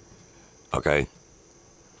 supposedly, okay?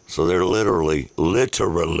 So they're literally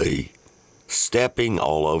stepping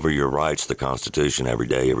all over your rights, the Constitution, every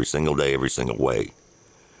day, every single way.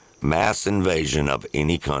 Mass invasion of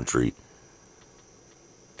any country,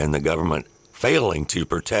 and the government failing to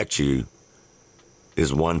protect you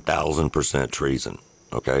is 1,000% treason,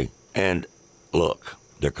 okay? And look,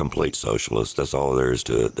 they're complete socialists. That's all there is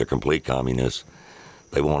to it. They're complete communists.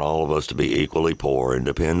 They want all of us to be equally poor and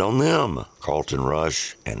depend on them. Carlton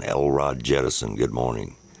Rush and Elrod Jettison, good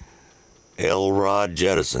morning. Elrod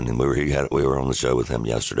Jettison, and we were on the show with him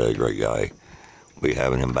yesterday, great guy. We'll be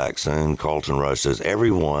having him back soon. Carlton Rush says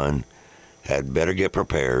everyone had better get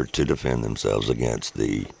prepared to defend themselves against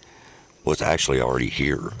what's actually already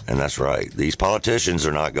here. And that's right. These politicians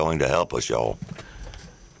are not going to help us, y'all.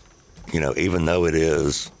 Even though it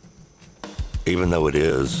is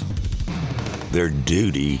their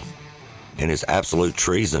duty and it's absolute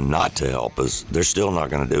treason not to help us, they're still not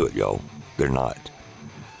going to do it, y'all. They're not.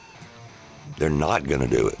 They're not going to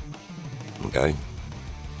do it. Okay?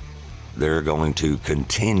 They're going to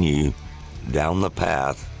continue down the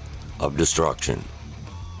path of destruction.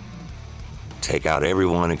 Take out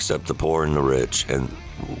everyone except the poor and the rich. And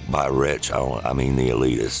by rich, I mean the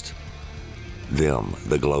elitist. Them,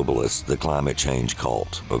 the globalists, the climate change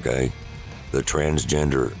cult, okay? The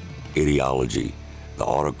transgender ideology, the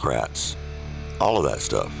autocrats, all of that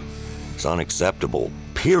stuff. It's unacceptable,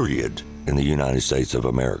 period, in the United States of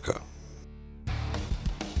America.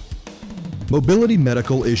 Mobility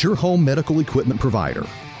Medical is your home medical equipment provider.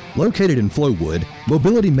 Located in Flowood,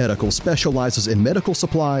 Mobility Medical specializes in medical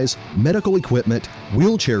supplies, medical equipment,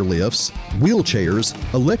 wheelchair lifts, wheelchairs,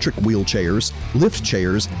 electric wheelchairs, lift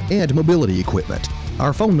chairs, and mobility equipment.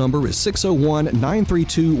 Our phone number is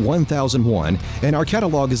 601-932-1001, and our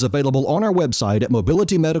catalog is available on our website at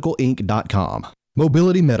mobilitymedicalinc.com.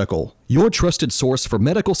 Mobility Medical, your trusted source for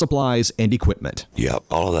medical supplies and equipment. Yep,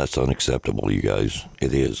 all of that's unacceptable, you guys.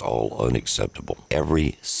 It is all unacceptable.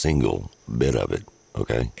 Every single bit of it.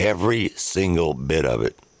 Okay? Every single bit of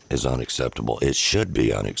it is unacceptable. It should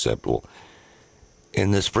be unacceptable.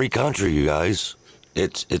 In this free country, you guys,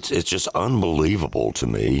 it's just unbelievable to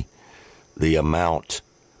me the amount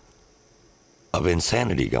of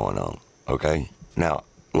insanity going on. Okay? Now,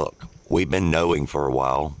 look, we've been knowing for a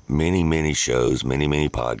while, many shows, many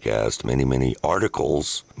podcasts, many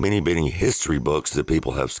articles, many history books that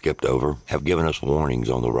people have skipped over have given us warnings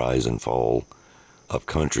on the rise and fall of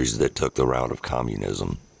countries that took the route of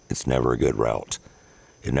communism. It's never a good route.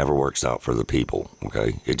 It never works out for the people,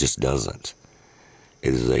 okay? It just doesn't.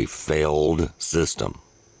 It is a failed system.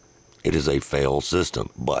 It is a failed system.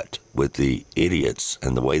 But with the idiots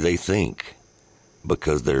and the way they think,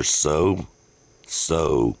 because they're so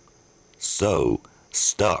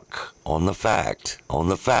stuck on the fact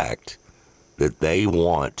that they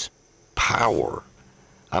want power.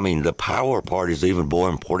 I mean, the power part is even more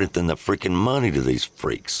important than the freaking money to these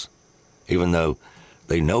freaks. Even though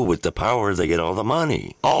they know with the power, they get all the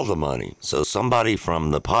money. All the money. So somebody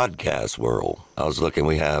from the podcast world, I was looking,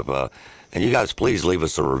 we have, and you guys please leave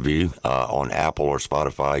us a review on Apple or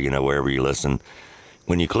Spotify, wherever you listen.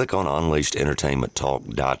 When you click on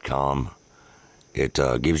UnleashedEntertainmentTalk.com, it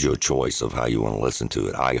gives you a choice of how you want to listen to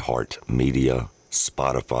it. iHeartMedia,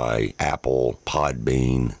 Spotify, Apple,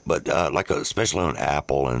 Podbean, but especially on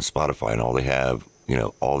Apple and Spotify and all, they have,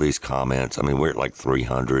 all these comments. I mean, we're at like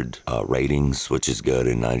 300 ratings, which is good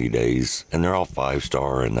in 90 days, and they're all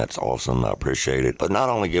 5-star, and that's awesome. I appreciate it. But not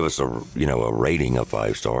only give us a rating of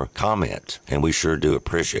 5-star, comment, and we sure do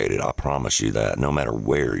appreciate it. I promise you that, no matter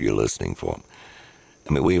where you're listening from.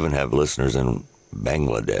 I mean, we even have listeners in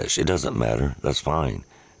Bangladesh. It doesn't matter. That's fine.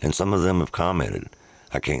 And some of them have commented.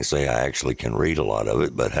 I can't say I actually can read a lot of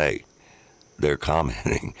it, but hey, they're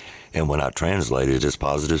commenting. And when I translate it, it's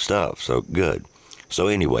positive stuff. So good. So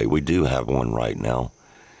anyway, we do have one right now.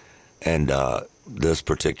 And this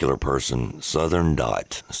particular person, Southern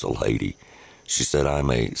Dot, it's a lady. She said, I'm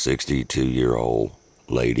a 62-year-old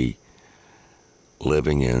lady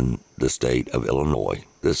living in the state of Illinois.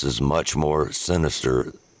 This is much more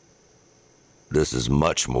sinister than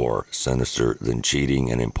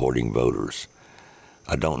cheating and importing voters.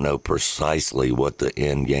 I don't know precisely what the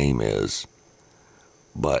end game is,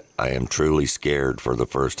 but I am truly scared for the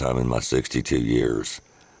first time in my 62 years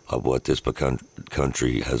of what this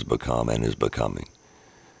country has become and is becoming.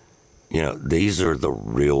 These are the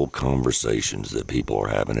real conversations that people are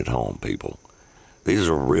having at home, people. These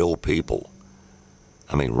are real people.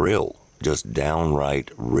 I mean, real, just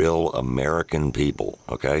downright real American people,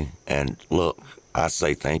 okay? And look, I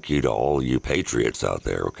say thank you to all you patriots out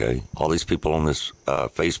there, okay? All these people on this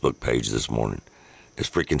Facebook page this morning. It's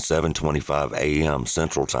freaking 7:25 a.m.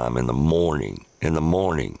 Central Time in the morning.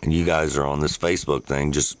 And you guys are on this Facebook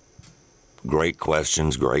thing, just great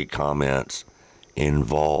questions, great comments,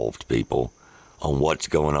 involved people on what's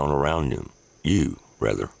going on around you.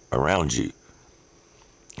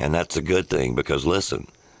 And that's a good thing, because listen,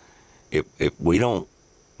 if we don't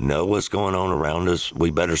know what's going on around us, we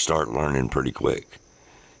better start learning pretty quick.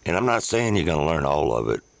 And I'm not saying you're going to learn all of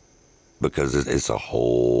it, because it's a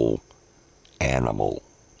whole animal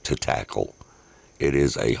to tackle. It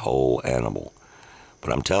is a whole animal.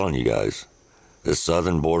 But I'm telling you guys, this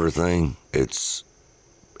southern border thing, it's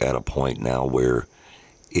at a point now where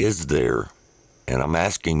is there, and I'm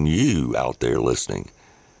asking you out there listening,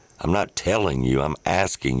 I'm not telling you, I'm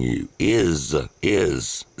asking you, is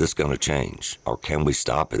this going to change? Or can we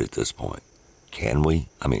stop it at this point? Can we?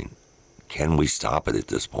 I mean, can we stop it at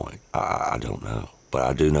this point? I don't know. But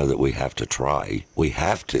I do know that we have to try. We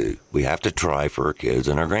have to. We have to try for our kids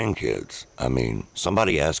and our grandkids. I mean,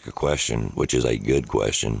 somebody asked a question, which is a good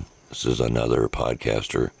question. This is another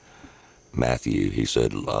podcaster, Matthew. He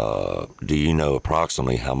said, do you know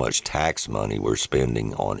approximately how much tax money we're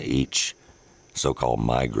spending on each so-called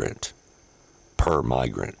migrant, per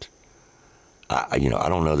migrant? I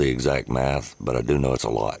don't know the exact math, but I do know it's a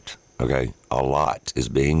lot. Okay? A lot is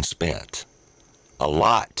being spent. A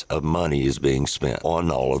lot of money is being spent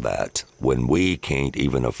on all of that when we can't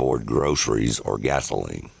even afford groceries or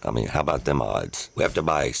gasoline. I mean, how about them odds? We have to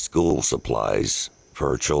buy school supplies for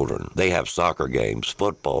our children. They have soccer games,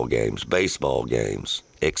 football games, baseball games,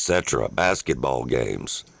 etc., basketball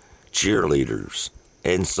games, cheerleaders,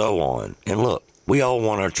 and so on. And look, we all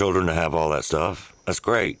want our children to have all that stuff. That's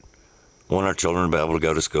great. Want our children to be able to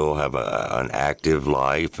go to school, have an active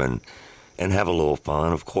life, and have a little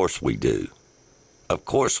fun. Of course we do. Of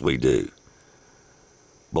course we do.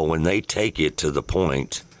 But when they take it to the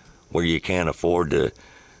point where you can't afford to,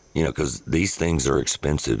 because these things are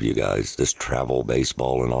expensive, you guys. This travel,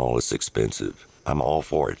 baseball, and all is expensive. I'm all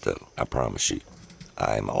for it, though. I promise you.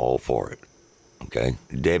 I'm all for it. Okay?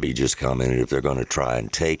 Debbie just commented, if they're going to try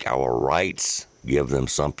and take our rights, give them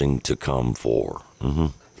something to come for.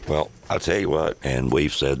 Well, I'll tell you what, and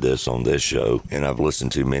we've said this on this show, and I've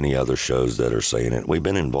listened to many other shows that are saying it. We've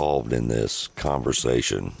been involved in this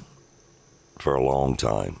conversation for a long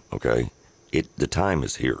time, okay? The time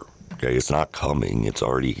is here, okay? It's not coming, it's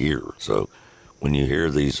already here. So when you hear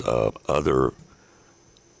these other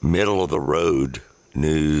middle-of-the-road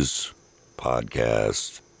news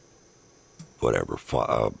podcasts, whatever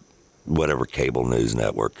cable news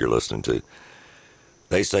network you're listening to,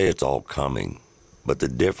 they say it's all coming. But the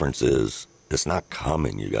difference is, it's not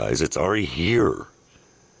coming, you guys. It's already here.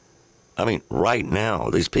 I mean, right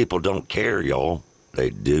now, these people don't care, y'all.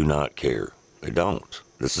 They do not care. They don't.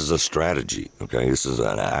 This is a strategy, okay? This is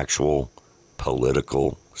an actual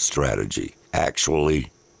political strategy.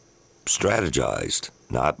 Actually strategized.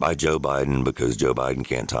 Not by Joe Biden, because Joe Biden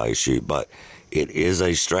can't tie his shoe, but it is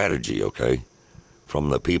a strategy, okay? From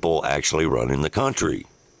the people actually running the country.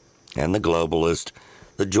 And the globalists,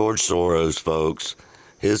 the George Soros folks,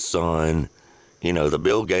 his son, the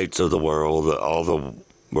Bill Gates of the world, all the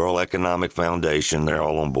World Economic Foundation, they're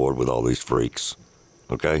all on board with all these freaks,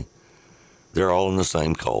 okay? They're all in the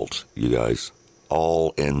same cult, you guys.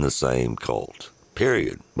 All in the same cult,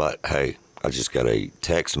 period. But, hey, I just got a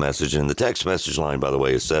text message, and the text message line, by the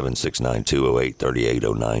way, is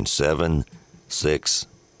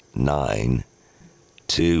 769-208-3809,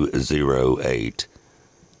 769-208-3809.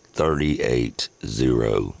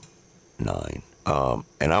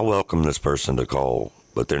 And I welcome this person to call,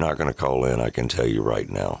 but they're not going to call in, I can tell you right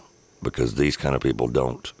now, because these kind of people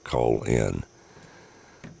don't call in.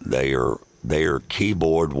 They are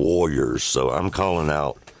keyboard warriors, so I'm calling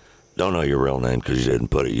out. Don't know your real name because you didn't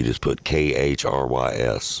put it. You just put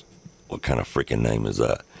KHRYS. What kind of freaking name is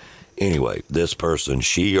that? Anyway, this person,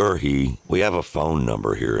 she or he, we have a phone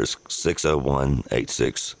number here. It's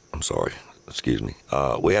 601-86. I'm sorry. Excuse me.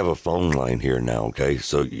 We have a phone line here now, okay?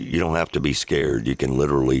 So you don't have to be scared. You can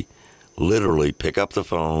literally pick up the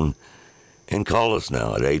phone and call us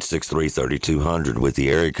now at 863-3200 with the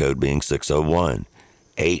area code being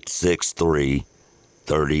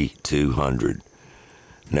 601-863-3200.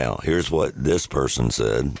 Now, here's what this person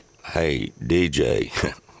said. Hey, DJ,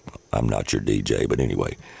 I'm not your DJ, but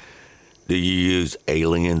anyway, do you use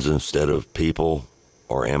aliens instead of people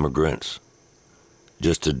or immigrants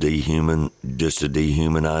just to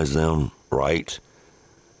dehumanize them, right?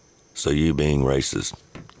 So you being racist.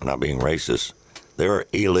 I'm not being racist. They are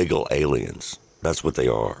illegal aliens. That's what they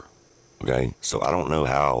are, okay? So I don't know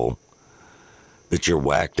how that your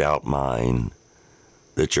whacked out mind,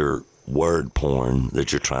 that your word porn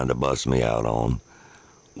that you're trying to bust me out on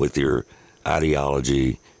with your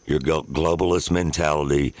ideology, your globalist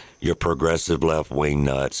mentality, your progressive left-wing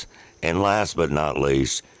nuts, and last but not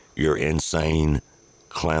least, your insane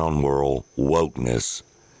clown world wokeness.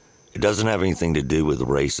 It doesn't have anything to do with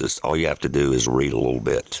racist. All you have to do is read a little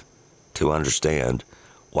bit to understand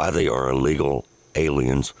why they are illegal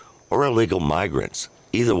aliens or illegal migrants.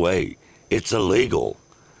 Either way, it's illegal.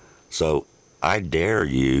 So I dare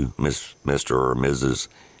you, Mr. or Mrs.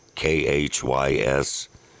 KHYS,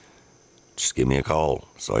 just give me a call.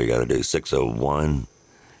 That's all you got to do, 601,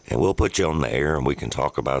 and we'll put you on the air and we can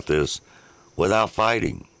talk about this without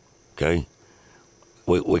fighting, okay?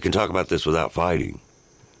 We can talk about this without fighting.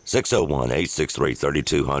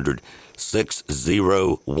 601-863-3200,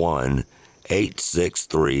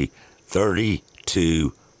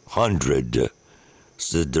 601-863-3200.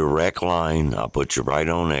 It's a direct line. I'll put you right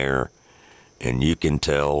on air, and you can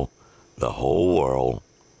tell the whole world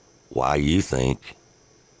why you think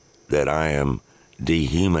that I am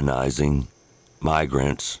dehumanizing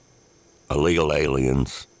migrants, illegal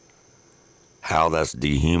aliens, how that's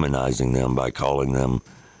dehumanizing them by calling them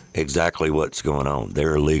exactly what's going on.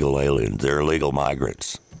 They're illegal aliens. They're illegal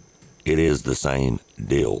migrants. It is the same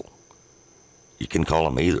deal. You can call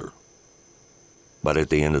them either. But at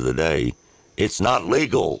the end of the day, it's not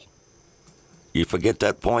legal. You forget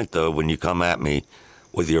that point, though, when you come at me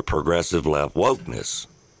with your progressive left wokeness.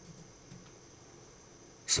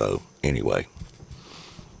 So, anyway,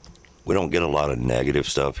 we don't get a lot of negative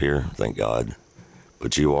stuff here, thank God.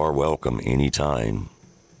 But you are welcome anytime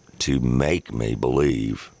to make me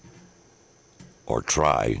believe or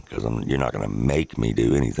try, because you're not going to make me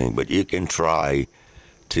do anything, but you can try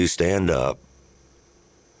to stand up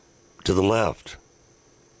to the left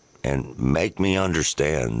and make me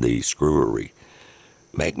understand the screwery.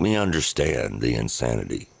 Make me understand the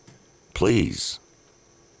insanity. Please.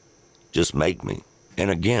 Just make me. And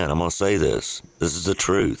again, I'm going to say this. This is the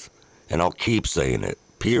truth. And I'll keep saying it.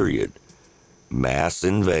 Period. Mass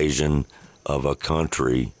invasion of a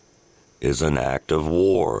country is an act of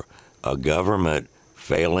war. A government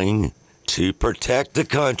failing to protect the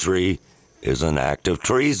country is an act of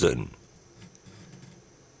treason.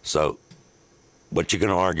 So, what you going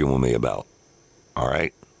to argue with me about? All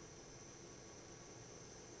right?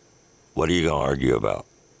 What are you going to argue about?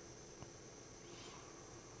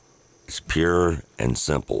 It's pure and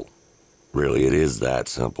simple. Really, it is that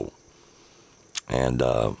simple. And,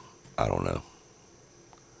 I don't know.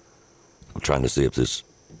 I'm trying to see if this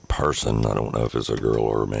person, I don't know if it's a girl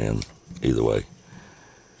or a man, either way,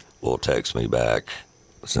 will text me back,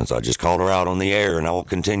 since I just called her out on the air, and I will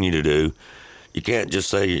continue to do. You can't just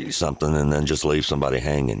say something and then just leave somebody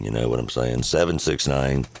hanging, you know what I'm saying?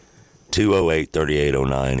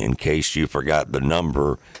 769-208-3809, in case you forgot the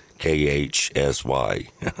number,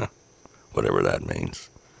 KHSY, whatever that means.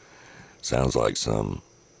 Sounds like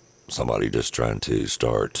somebody just trying to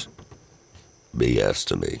start BS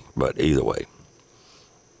to me, but either way,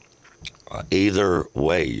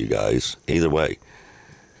 you guys, either way.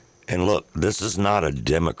 And look, this is not a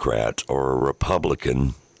Democrat or a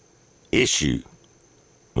Republican issue,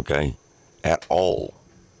 okay, at all.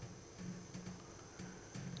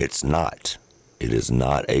 It's not. It is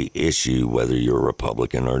not a issue whether you're a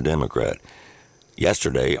Republican or a Democrat.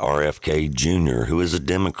 Yesterday, RFK Jr., who is a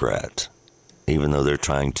Democrat, even though they're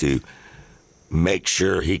trying to make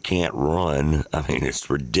sure he can't run. I mean, it's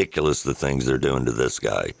ridiculous the things they're doing to this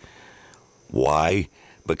guy. Why?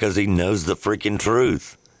 Because he knows the freaking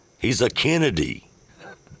truth. He's a Kennedy.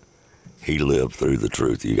 He lived through the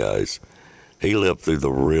truth, you guys. He lived through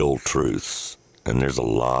the real truths. And there's a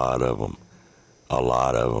lot of them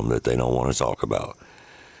that they don't want to talk about.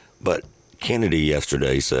 But Kennedy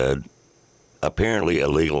yesterday said, apparently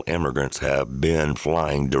illegal immigrants have been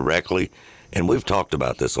flying directly, and we've talked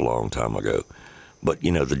about this a long time ago, but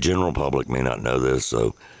you know, the general public may not know this,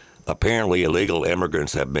 so apparently illegal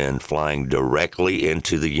immigrants have been flying directly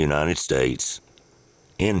into the United States,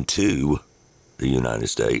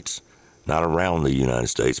 not around the United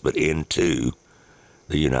States, but into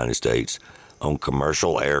the United States on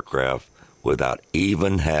commercial aircraft without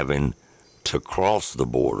even having to cross the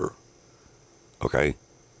border. Okay?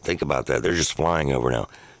 Think about that. They're just flying over now.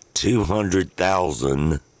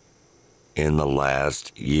 200,000 in the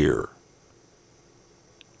last year.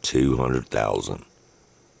 200,000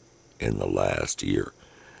 in the last year.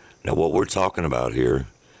 Now, what we're talking about here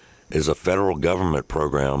is a federal government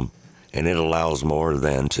program, and it allows more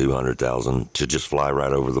than 200,000 to just fly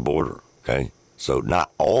right over the border, okay? So not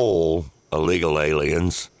all illegal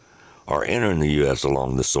aliens are entering the U.S.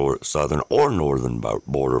 along the southern or northern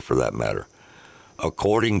border, for that matter.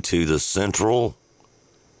 According to the Central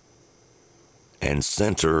and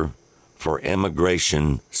Center for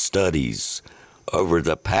Immigration Studies, over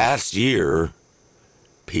the past year,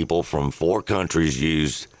 people from 4 countries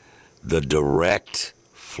used the direct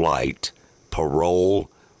flight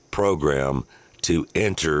parole program to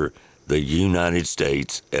enter the United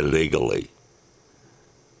States illegally.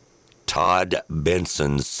 Todd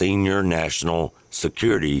Benson, senior national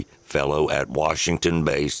security fellow at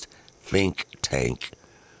Washington-based think tank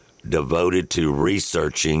devoted to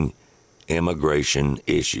researching immigration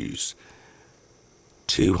issues.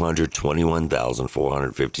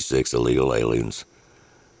 221,456 illegal aliens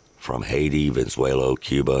from Haiti, Venezuela,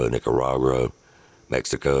 Cuba, Nicaragua,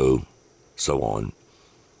 Mexico, so on.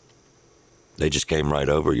 They just came right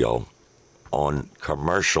over, y'all, on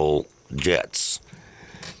commercial jets.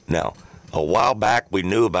 Now, a while back, we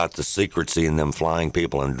knew about the secrecy in them flying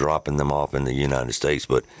people and dropping them off in the United States,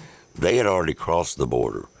 but They had already crossed the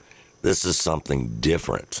border. This is something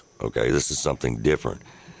different, okay? This is something different.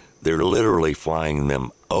 They're literally flying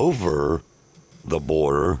them over the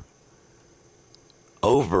border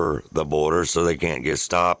so they can't get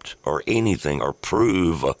stopped or anything or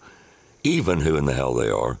prove even who in the hell they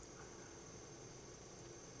are.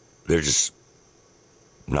 They're just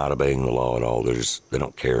not obeying the law at all. They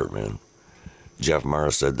don't care, man. Jeff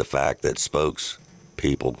Murrah said the fact that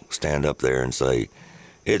spokespeople stand up there and say,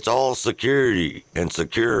 it's all security and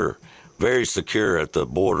secure, very secure at the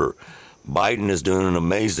border. Biden is doing an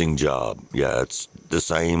amazing job. Yeah, it's the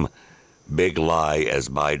same big lie as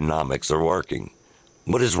Bidenomics are working.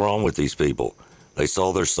 What is wrong with these people? They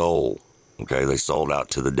sold their soul, okay? They sold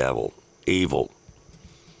out to the devil, evil.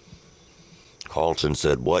 Carlton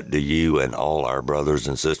said, what do you and all our brothers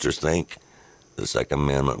and sisters think the Second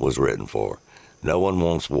Amendment was written for? No one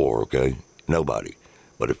wants war, okay? Nobody.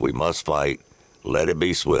 But if we must fight, let it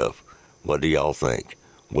be swift. What do y'all think?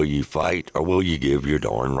 Will you fight or will you give your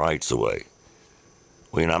darn rights away?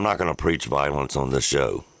 Well, I'm not going to preach violence on this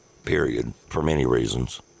show, period, for many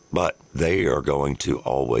reasons. But they are going to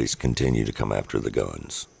always continue to come after the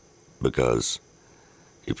guns. Because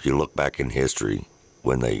if you look back in history,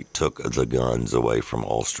 when they took the guns away from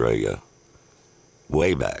Australia,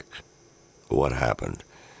 way back, what happened?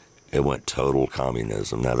 It went total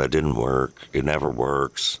communism. Now, that didn't work. It never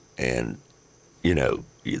works. And,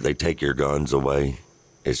 they take your guns away.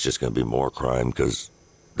 It's just going to be more crime because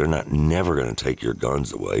they're never going to take your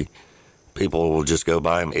guns away. People will just go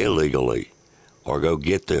buy them illegally or go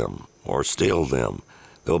get them or steal them.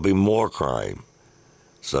 There'll be more crime.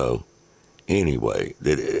 So, anyway,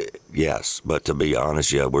 yes, but to be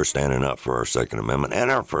honest, yeah, we're standing up for our Second Amendment and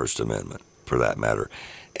our First Amendment, for that matter,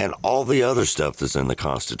 and all the other stuff that's in the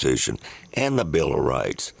Constitution and the Bill of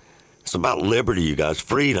Rights. It's about liberty, you guys,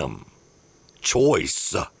 freedom,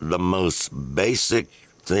 choice. The most basic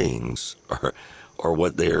things are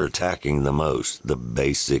what they're attacking the most, the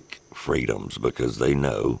basic freedoms, because they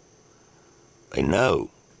know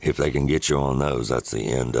if they can get you on those, that's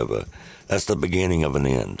the beginning of an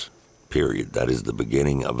end, period. That is the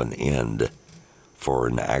beginning of an end for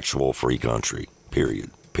an actual free country,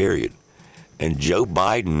 period. And Joe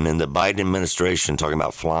Biden and the Biden administration talking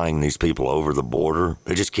about flying these people over the border,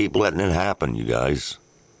 they just keep letting it happen, you guys.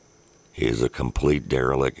 He is a complete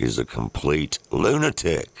derelict. He's a complete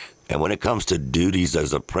lunatic. And when it comes to duties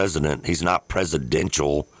as a president, he's not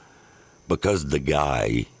presidential because the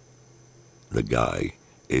guy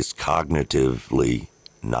is cognitively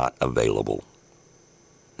not available.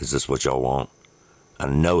 Is this what y'all want? I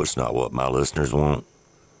know it's not what my listeners want.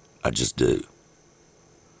 I just do.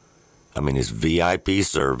 I mean, his VIP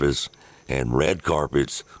service and red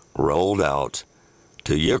carpets rolled out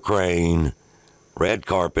to Ukraine, red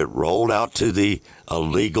carpet rolled out to the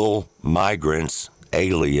illegal migrants,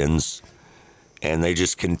 aliens, and they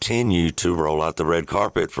just continue to roll out the red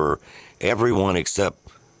carpet for everyone except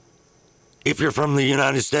if you're from the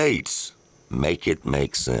United States. Make it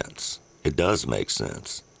make sense. It does make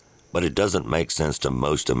sense. But it doesn't make sense to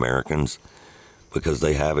most Americans because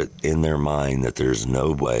they have it in their mind that there's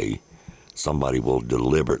no way somebody will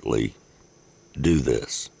deliberately do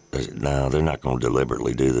this. No, they're not going to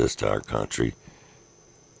deliberately do this to our country.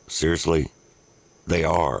 Seriously? They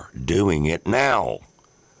are doing it now.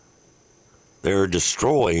 They're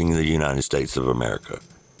destroying the United States of America.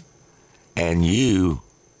 And you,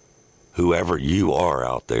 whoever you are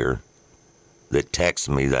out there that texts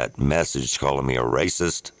me that message calling me a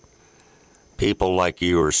racist, people like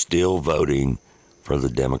you are still voting for the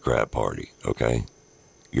Democrat Party, okay?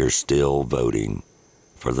 You're still voting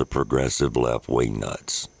for the progressive left wing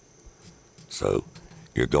nuts. So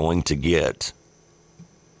you're going to get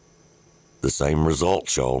the same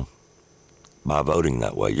results, y'all, by voting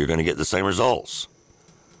that way. You're going to get the same results.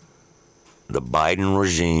 The Biden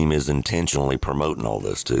regime is intentionally promoting all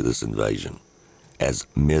this invasion, as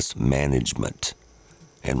mismanagement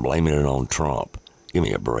and blaming it on Trump. Give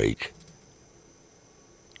me a break.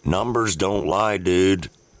 Numbers don't lie, dude.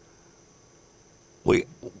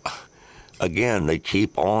 They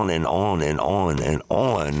keep on and on and on and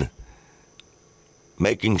on,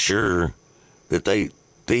 making sure that they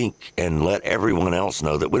think and let everyone else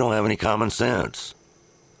know that we don't have any common sense.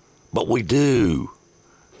 But we do.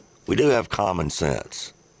 We do have common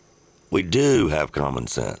sense. We do have common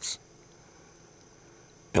sense.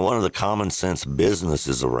 And one of the common sense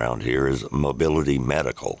businesses around here is Mobility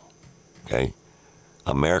Medical. Okay?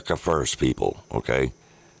 America first, people. Okay?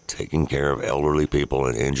 Taking care of elderly people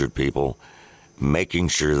and injured people, making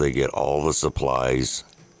sure they get all the supplies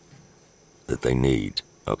that they need.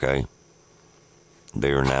 Okay?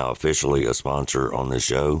 They are now officially a sponsor on this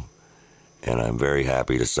show. And I'm very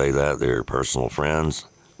happy to say that. They're personal friends,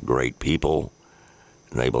 great people,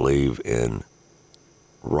 and they believe in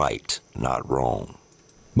right, not wrong.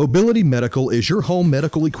 Mobility Medical is your home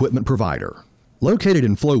medical equipment provider. Located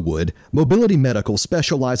in Flowood, Mobility Medical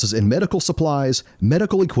specializes in medical supplies,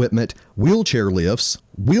 medical equipment, wheelchair lifts,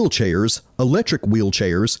 wheelchairs, electric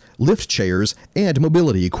wheelchairs, lift chairs, and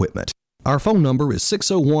mobility equipment. Our phone number is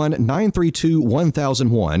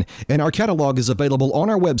 601-932-1001, and our catalog is available on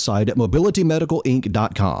our website at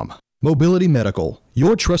mobilitymedicalinc.com. Mobility Medical,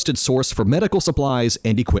 your trusted source for medical supplies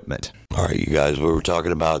and equipment. All right, you guys, we were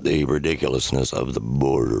talking about the ridiculousness of the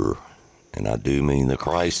border, and I do mean the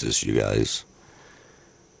crisis, you guys.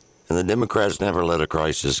 And the Democrats never let a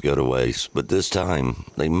crisis go to waste, but this time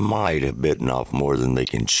they might have bitten off more than they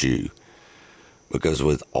can chew. Because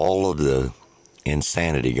with all of the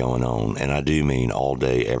insanity going on, and I do mean all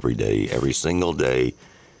day, every single day,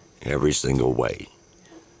 every single way.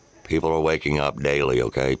 People are waking up daily,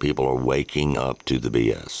 okay? People are waking up to the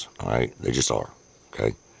BS, all right? They just are,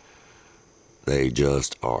 okay? They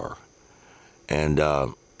just are. And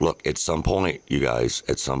look, at some point, you guys,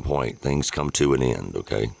 at some point, things come to an end,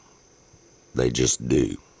 okay? They just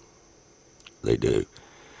do. They do.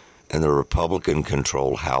 And the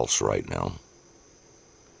Republican-controlled House right now,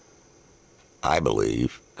 I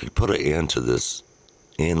believe, could put an end to this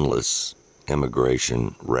endless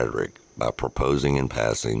immigration rhetoric by proposing and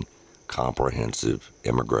passing comprehensive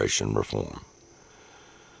immigration reform.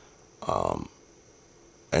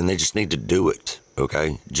 And they just need to do it,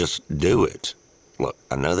 okay? Just do it. Look,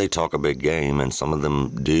 I know they talk a big game, and some of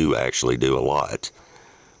them do actually do a lot.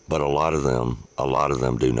 But a lot of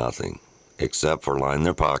them do nothing except for line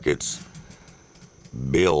their pockets,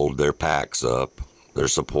 build their PACs up, their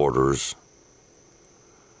supporters,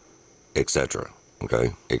 etc.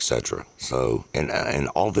 Okay, etc. So, and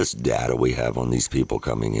all this data we have on these people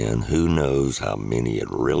coming in, who knows how many it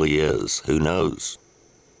really is? Who knows?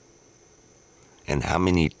 And how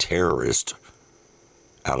many terrorists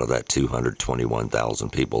out of that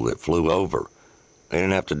 221,000 people that flew over? They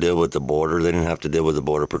didn't have to deal with the border. They didn't have to deal with the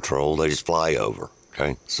Border Patrol. They just fly over,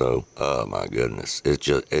 okay? So, oh, my goodness. It's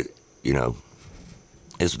just, it's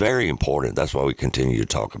very important. That's why we continue to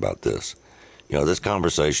talk about this. You know, this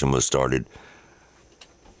conversation was started,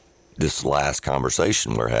 this last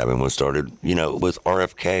conversation we're having was started, you know, with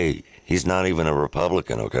RFK. He's not even a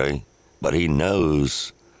Republican, okay? But he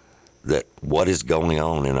knows that what is going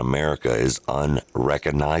on in America is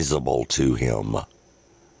unrecognizable to him.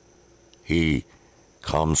 He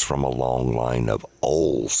comes from a long line of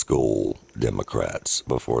old school Democrats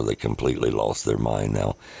before they completely lost their mind.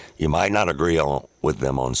 Now, you might not agree with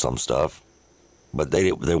them on some stuff, but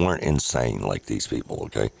they weren't insane like these people,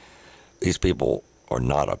 okay? These people are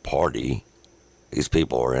not a party. These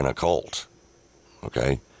people are in a cult,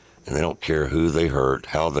 okay? And they don't care who they hurt,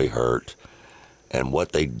 how they hurt, and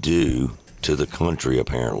what they do to the country,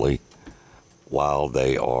 apparently, while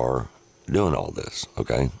they are doing all this,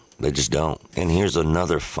 okay? They just don't. And here's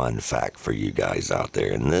another fun fact for you guys out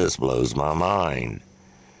there, and this blows my mind.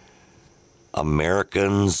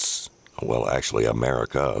 America's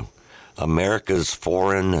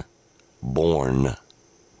foreign-born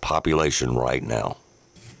population right now,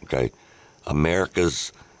 okay?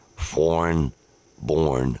 America's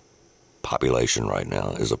foreign-born population right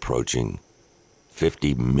now is approaching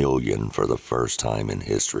 50 million for the first time in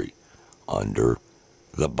history under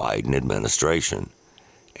the Biden administration.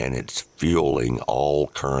 And it's fueling all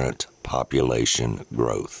current population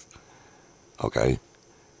growth. Okay?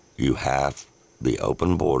 You have the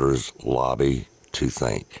open borders lobby to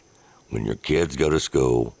think when your kids go to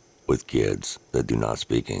school with kids that do not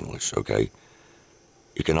speak English, okay?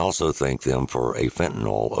 You can also thank them for a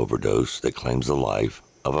fentanyl overdose that claims the life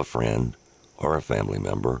of a friend or a family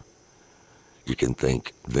member. You can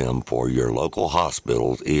thank them for your local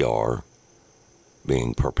hospital's ER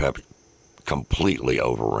being completely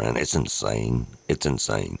overrun. It's insane. It's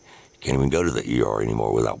insane. You can't even go to the ER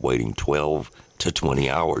anymore without waiting 12 to 20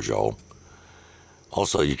 hours, y'all.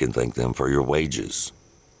 Also, you can thank them for your wages,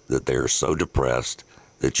 that they're so depressed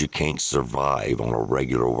that you can't survive on a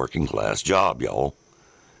regular working class job, y'all.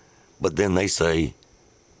 But then they say,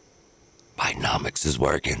 Bidenomics is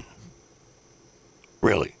working.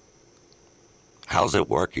 Really? How's it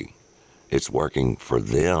working? It's working for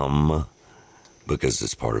them because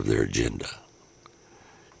it's part of their agenda.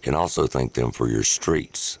 You can also thank them for your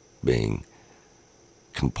streets being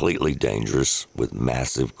completely dangerous with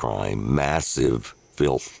massive crime, massive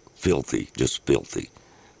filthy, just filthy.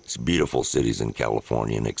 It's beautiful cities in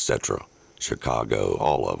California and etc. Chicago,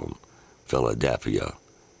 all of them. Philadelphia,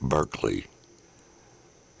 Berkeley,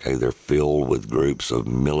 Okay, they're filled with groups of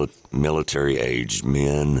military-aged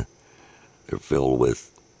men. They're filled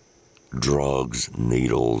with drugs,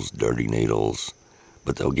 needles, dirty needles.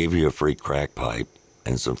 But they'll give you a free crack pipe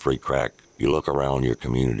and some free crack. You look around your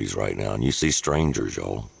communities right now and you see strangers,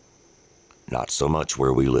 y'all. Not so much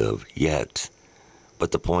where we live yet.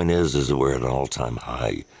 But the point is that we're at an all-time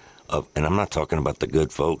high. And I'm not talking about the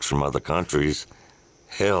good folks from other countries.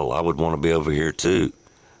 Hell, I would want to be over here too.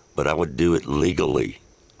 But I would do it legally.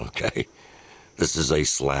 Okay, this is a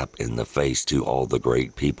slap in the face to all the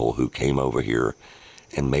great people who came over here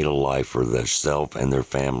and made a life for themselves and their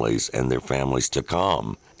families to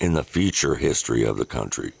come in the future history of the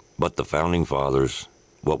country. But the founding fathers,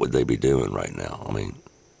 what would they be doing right now? I mean,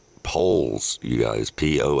 polls, you guys,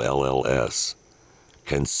 polls,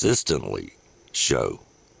 consistently show.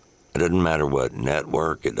 It doesn't matter what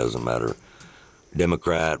network, it doesn't matter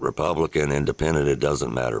Democrat, Republican, Independent, it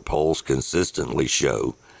doesn't matter. Polls consistently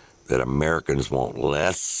show that Americans want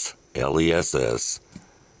less, L-E-S-S,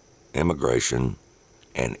 immigration,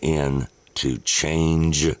 and end to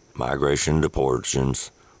change migration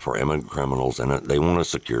deportations for immigrant criminals, and they want a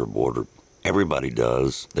secure border. Everybody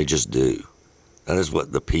does. They just do. That is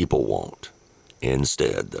what the people want.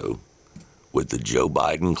 Instead, though, with the Joe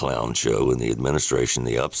Biden clown show and the administration,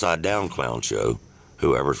 the upside-down clown show,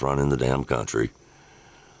 whoever's running the damn country,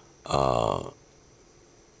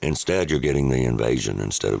 instead, you're getting the invasion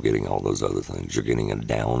instead of getting all those other things. You're getting a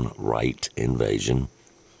downright invasion.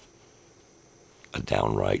 A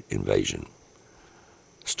downright invasion.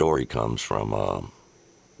 Story comes from,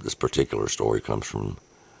 this particular story comes from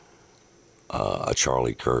a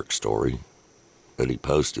Charlie Kirk story that he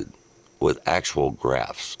posted with actual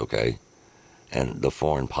graphs, okay? And the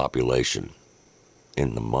foreign population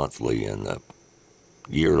in the monthly and the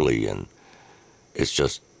yearly, and it's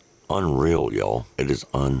just unreal, y'all. It is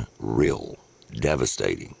unreal.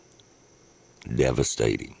 Devastating.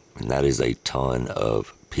 Devastating. And that is a ton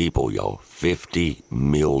of people, y'all. 50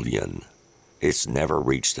 million. It's never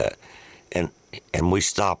reached that. And we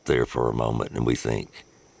stop there for a moment and we think,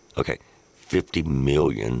 okay, 50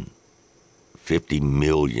 million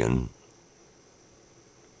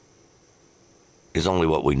is only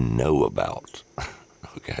what we know about.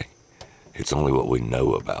 Okay? It's only what we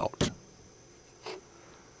know about.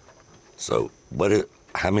 So,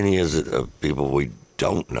 how many is it of people we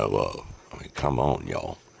don't know of? I mean, come on,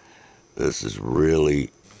 y'all. This is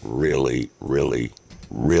really, really, really,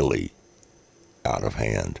 really out of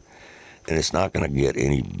hand. And it's not going to get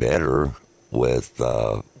any better with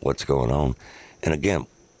what's going on. And again,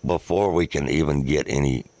 before we can even get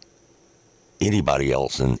anybody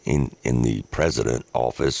else in the president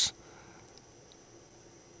office,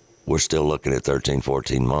 we're still looking at 13,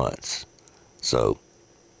 14 months. So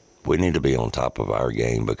we need to be on top of our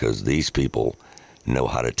game, because these people know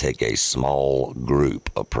how to take a small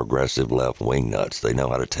group of progressive left-wing nuts. They know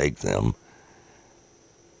how to take them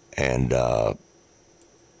and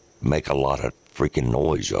make a lot of freaking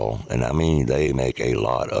noise, y'all. And I mean, they make a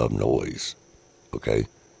lot of noise, okay?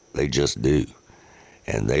 They just do.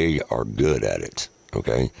 And they are good at it,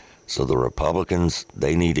 okay? So the Republicans,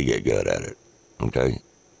 they need to get good at it, okay?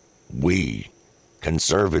 We,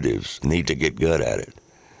 conservatives, need to get good at it.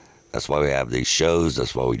 That's why we have these shows.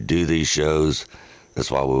 That's why we do these shows. That's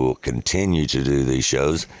why we will continue to do these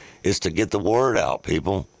shows, is to get the word out,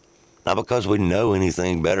 people. Not because we know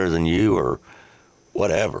anything better than you or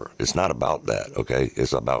whatever. It's not about that, okay?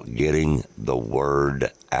 It's about getting the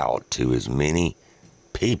word out to as many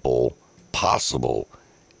people possible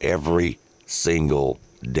every single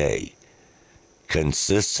day.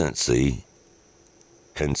 Consistency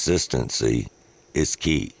is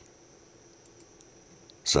key.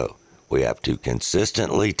 So we have to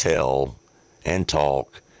consistently tell and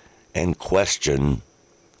talk and question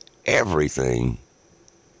everything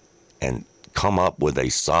and come up with a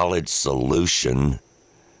solid solution.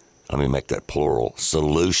 Let me make that plural.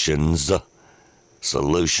 Solutions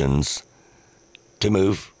to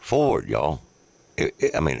move forward, y'all.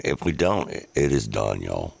 I mean, if we don't, it is done,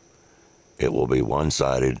 y'all. It will be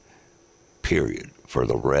one-sided, period, for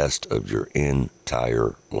the rest of your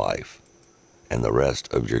entire life and the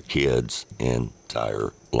rest of your kids'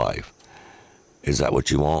 entire life. Is that what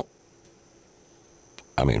you want?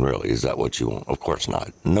 I mean, really, is that what you want? Of course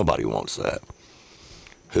not. Nobody wants that.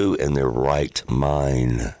 Who in their right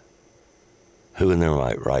mind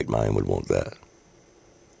would want that?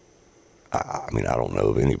 I mean, I don't know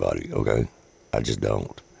of anybody, okay? I just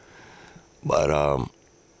don't. But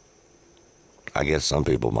I guess some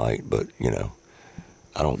people might, but,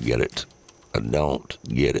 I don't get it. I don't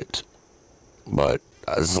get it. But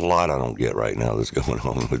there's a lot I don't get right now that's going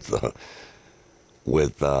on with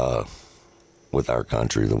with our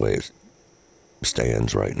country the way it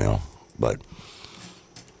stands right now. But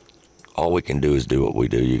all we can do is do what we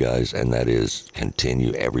do, you guys, and that is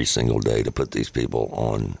continue every single day to put these people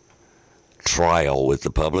on trial with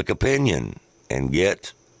the public opinion and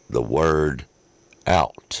get the word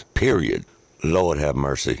out, period. Lord have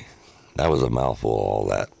mercy. That was a mouthful, all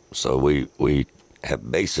that. So we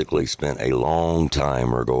have basically spent a long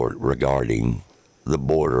time regarding the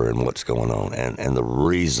border and what's going on, and the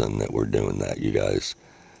reason that we're doing that, you guys.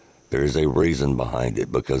 There's a reason behind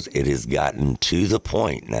it, because it has gotten to the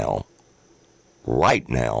point now, right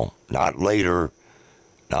now, not later,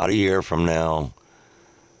 not a year from now,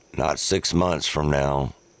 not 6 months from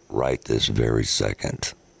now, right this very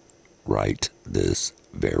second. Right this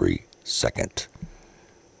very second.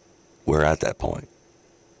 We're at that point.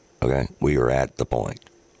 Okay? We are at the point.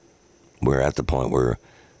 We're at the point where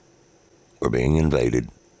we're being invaded.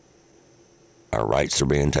 Our rights are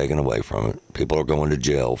being taken away from it. People are going to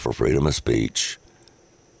jail for freedom of speech.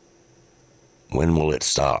 When will it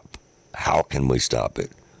stop? How can we stop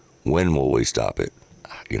it? When will we stop it?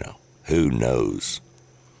 Who knows?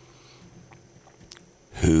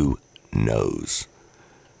 Who knows?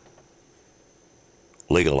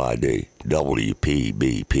 Legal ID,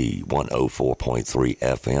 WPBP 104.3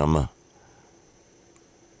 FM,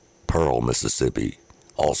 Pearl, Mississippi.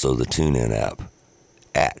 Also the TuneIn app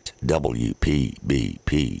at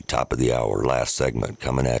WPBP. Top of the hour, last segment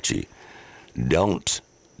coming at you. Don't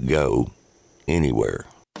go anywhere.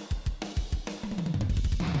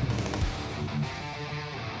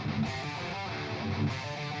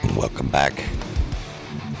 Welcome back.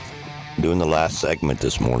 Doing the last segment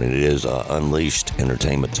this morning. It is Unleashed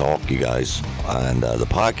Entertainment Talk, you guys. And the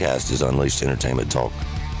podcast is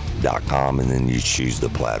unleashedentertainmenttalk.com, and then you choose the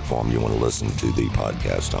platform you want to listen to the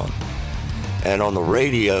podcast on. And on the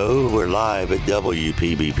radio, we're live at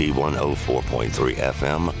WPBP 104.3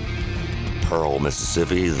 FM, Pearl,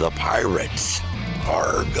 Mississippi, the Pirates.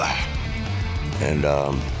 Arg. And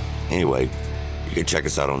anyway, you can check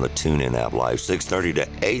us out on the TuneIn app live, 6:30 to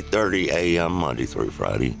 8:30 a.m. Monday through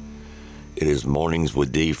Friday. It is Mornings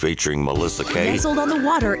with D featuring Melissa K. Nestled on the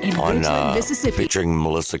water in Ridgeland, Mississippi. Featuring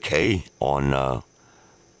Melissa K on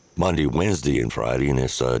Monday, Wednesday, and Friday, and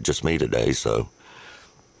it's just me today, so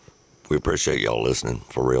we appreciate y'all listening,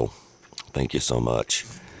 for real. Thank you so much.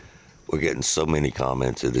 We're getting so many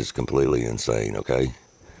comments, it is completely insane, okay?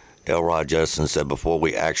 Elrod Justin said, before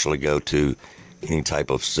we actually go to any type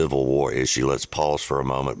of civil war issue, let's pause for a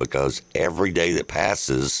moment, because every day that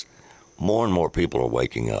passes, more and more people are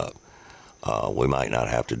waking up. We might not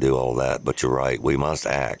have to do all that, but you're right, we must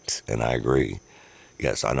act, and I agree.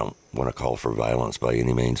 Yes, I don't want to call for violence by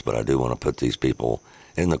any means, but I do want to put these people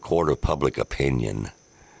in the court of public opinion,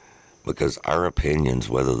 because our opinions,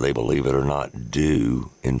 whether they believe it or not, do,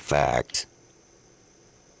 in fact,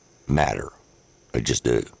 matter. They just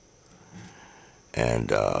do.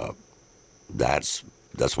 And that's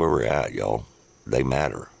where we're at, y'all. They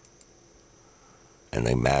matter. And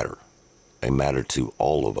they matter. They matter to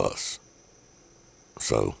all of us.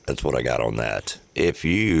 So that's what I got on that. If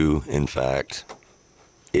you, in fact,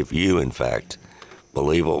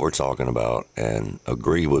 believe what we're talking about and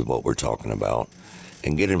agree with what we're talking about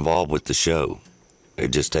and get involved with the show, it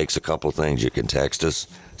just takes a couple things. You can text us,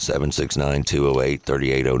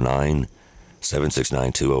 769-208-3809,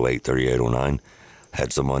 769-208-3809.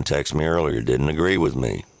 Had someone text me earlier, didn't agree with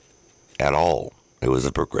me at all. It was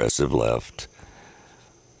a progressive left,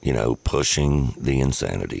 pushing the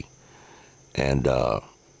insanity. And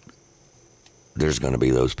there's going to be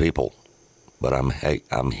those people. But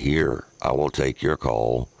I'm here. I will take your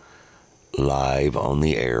call live on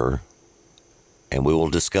the air, and we will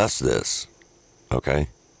discuss this, okay?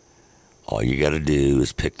 All you got to do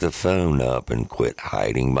is pick the phone up and quit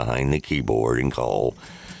hiding behind the keyboard and call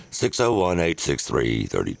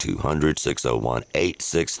 601-863-3200,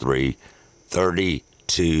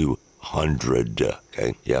 601-863-3200.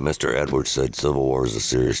 Okay. Yeah, Mr. Edwards said civil war is a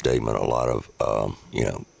serious statement. A lot of,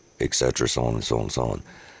 et cetera, so on and so on and so on.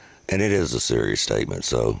 And it is a serious statement.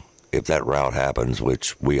 So if that route happens,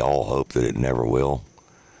 which we all hope that it never will,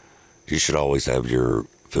 you should always have your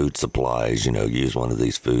food supplies, use one of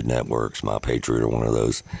these food networks, My Patriot or one of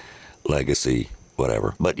those, Legacy,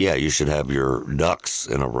 whatever. But yeah, you should have your ducks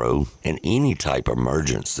in a row in any type of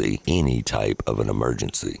emergency,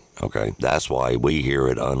 okay? That's why we here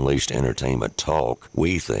at Unleashed Entertainment Talk,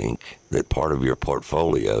 we think that part of your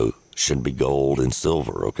portfolio should be gold and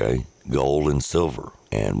silver, okay? Gold and silver.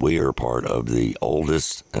 And we are part of the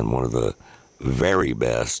oldest and one of the very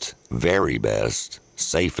best,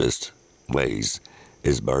 safest ways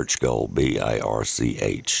is birch gold,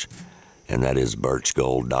 BIRCH. and that is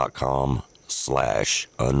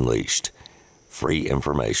birchgold.com/unleashed. Free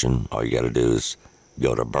information. All you got to do is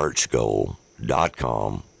go to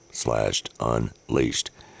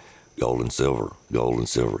birchgold.com/unleashed. Gold and silver,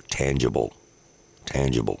 tangible.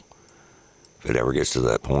 If it ever gets to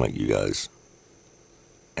that point, you guys,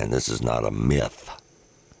 and this is not a myth,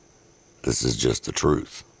 this is just the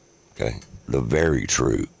truth, okay? The very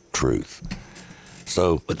true truth.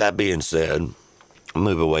 So, with that being said, I'll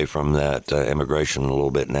move away from that immigration a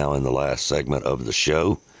little bit now in the last segment of the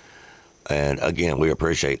show. And again, we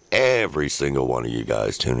appreciate every single one of you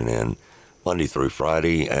guys tuning in Monday through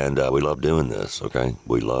Friday, and we love doing this, okay?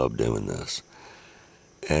 We love doing this.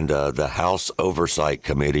 And the House Oversight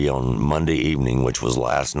Committee on Monday evening, which was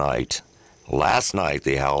last night,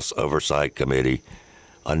 the House Oversight Committee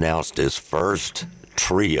announced its first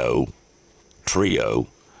trio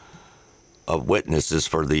of witnesses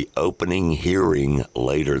for the opening hearing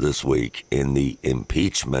later this week in the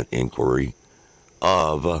impeachment inquiry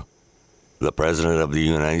of the President of the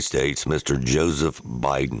United States, Mr. Joseph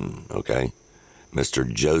Biden, okay?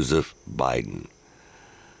 Mr. Joseph Biden.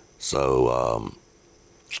 So,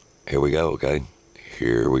 here we go, okay?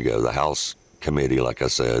 Here we go. The House Committee, like I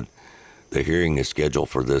said, the hearing is scheduled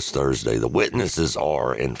for this Thursday. The witnesses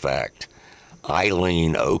are, in fact,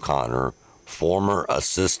 Eileen O'Connor, former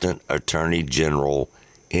Assistant Attorney General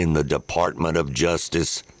in the Department of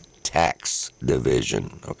Justice Tax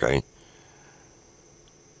Division, okay?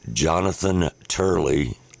 Jonathan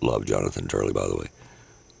Turley, love Jonathan Turley, by the way,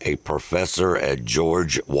 a professor at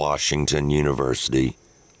George Washington University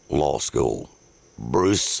Law School.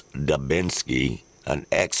 Bruce Dubinsky, an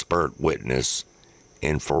expert witness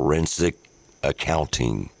in forensic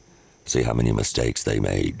accounting. See how many mistakes they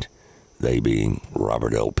made, they being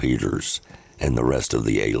Robert L. Peters and the rest of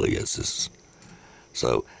the aliases.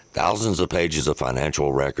 So, thousands of pages of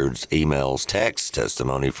financial records, emails, text,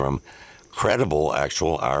 testimony from credible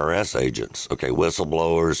actual IRS agents, okay,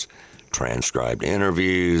 whistleblowers, transcribed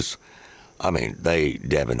interviews. I mean,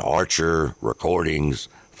 Devin Archer, recordings,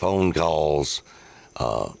 phone calls,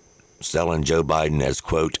 selling Joe Biden as,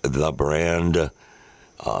 quote, the brand.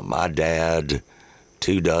 My dad,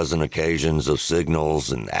 24 occasions of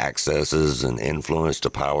signals and accesses and influence to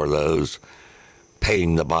power those.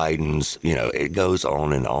 Paying the Bidens, it goes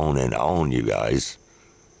on and on and on, you guys.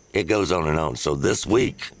 It goes on and on. So this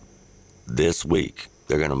week,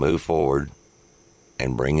 they're going to move forward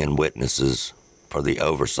and bring in witnesses for the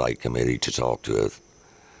Oversight Committee to talk to.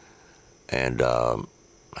 And,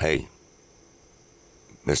 hey,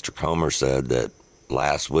 Mr. Comer said that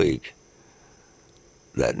last week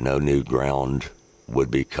that no new ground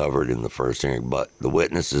would be covered in the first hearing, but the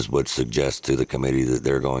witnesses would suggest to the committee that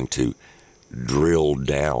they're going to drill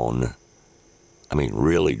down,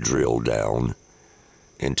 really drill down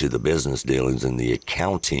into the business dealings and the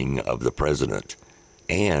accounting of the president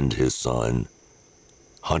and his son,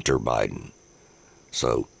 Hunter Biden.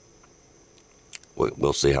 So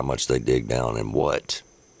we'll see how much they dig down and what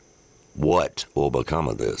will become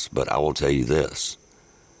of this. But I will tell you this.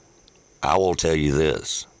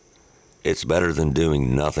 It's better than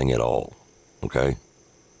doing nothing at all, okay?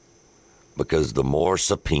 Because the more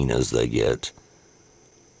subpoenas they get,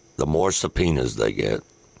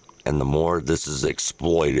 and the more this is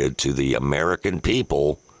exploited to the American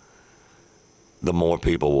people, the more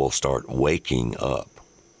people will start waking up.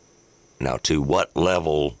 Now, to what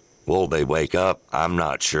level will they wake up? I'm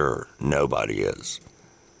not sure. Nobody is.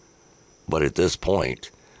 But at this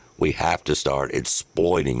point, we have to start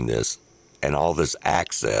exploiting this and all this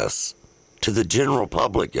access to the general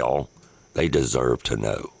public, y'all. They deserve to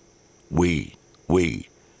know. We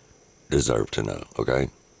deserve to know, okay?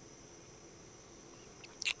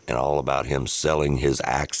 And all about him selling his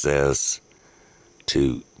access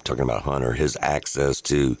to, talking about Hunter, his access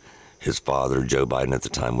to his father, Joe Biden, at the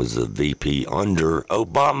time was the VP under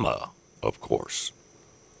Obama, of course.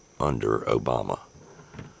 Under Obama.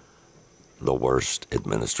 The worst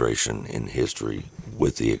administration in history,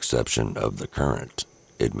 with the exception of the current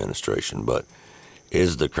administration. But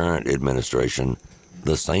is the current administration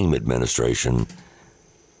the same administration?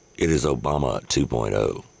 It is Obama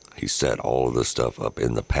 2.0. He set all of this stuff up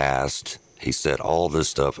in the past.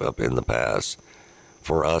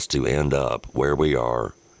 For us to end up where we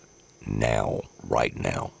are now, right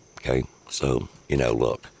now. Okay? So,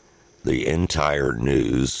 look, the entire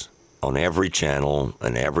news on every channel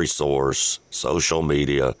and every source, social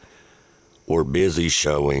media, we're busy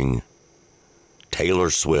showing Taylor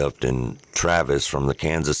Swift and Travis from the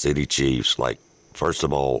Kansas City Chiefs. Like, first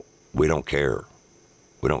of all, we don't care.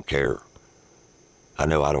 We don't care. I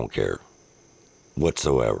know I don't care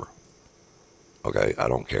whatsoever. Okay, I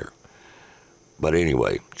don't care. But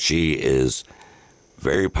anyway, she is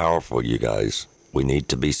very powerful, you guys. We need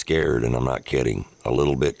to be scared, and I'm not kidding, a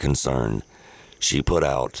little bit concerned. She put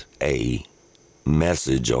out a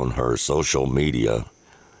message on her social media,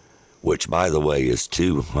 which, by the way, is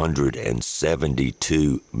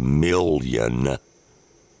 272 million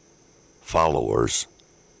followers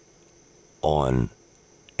on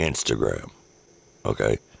Instagram,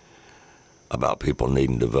 okay, about people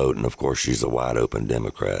needing to vote. And, of course, she's a wide-open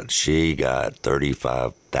Democrat. She got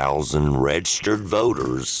 35,000 registered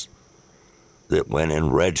voters that went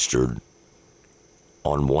and registered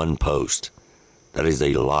on one post. That is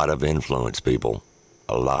a lot of influence, people,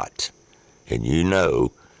 a lot. And you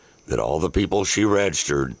know that all the people she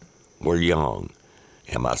registered were young.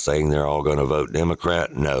 Am I saying they're all going to vote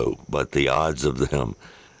Democrat? No, but the odds of them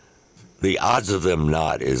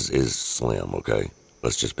not is slim, okay?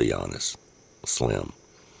 Let's just be honest, slim.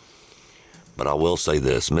 But I will say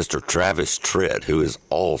this, Mr. Travis Tritt, who is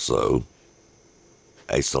also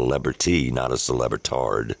a celebrity, not a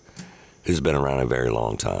celebritard, who's been around a very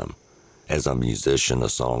long time as a musician, a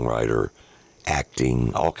songwriter,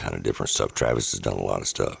 acting, all kind of different stuff. Travis has done a lot of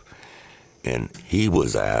stuff. And he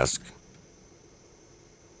was asked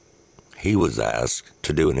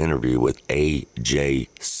to do an interview with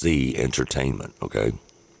AJC Entertainment, okay,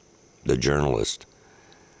 the journalist.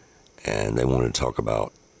 And they wanted to talk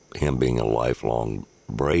about him being a lifelong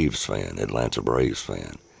Braves fan, Atlanta Braves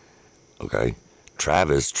fan, okay.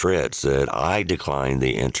 Travis Tritt said, I declined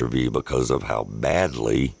the interview because of how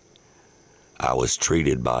badly I was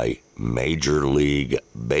treated by Major League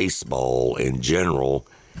Baseball in general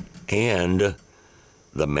and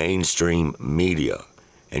the mainstream media.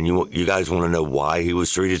 And you guys want to know why he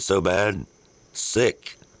was treated so bad?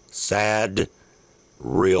 Sick, sad,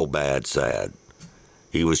 real bad sad.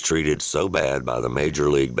 He was treated so bad by the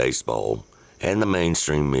Major League Baseball and the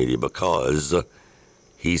mainstream media because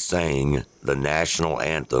he sang the national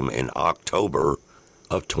anthem in October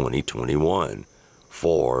of 2021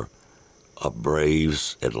 for a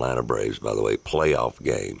Atlanta Braves, by the way, playoff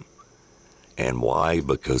game. And why?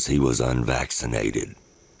 Because he was unvaccinated.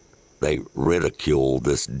 They ridiculed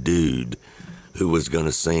this dude who was going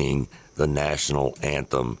to sing the national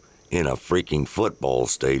anthem in a freaking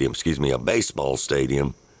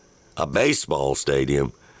a baseball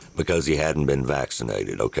stadium, because he hadn't been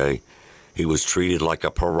vaccinated, okay? He was treated like a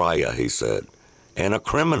pariah, he said, and a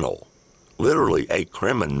criminal, literally a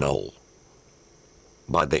criminal,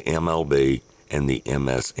 by the MLB and the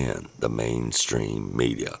MSN, the mainstream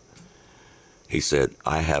media. He said,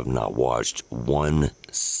 I have not watched one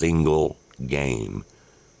single game,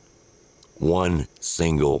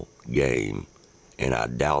 and I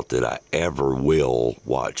doubt that I ever will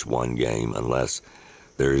watch one game unless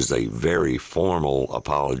there is a very formal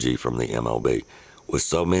apology from the MLB. With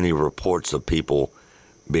so many reports of people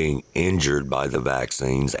being injured by the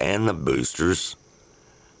vaccines and the boosters,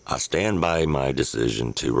 I stand by my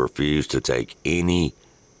decision to refuse to take any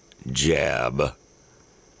jab.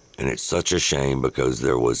 And it's such a shame because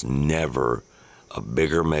there was never a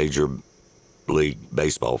bigger Major League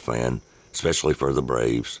Baseball fan, especially for the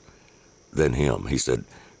Braves, than him. He said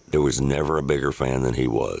there was never a bigger fan than he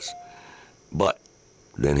was. But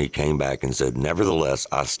then he came back and said, nevertheless,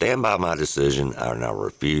 I stand by my decision and I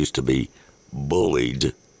refuse to be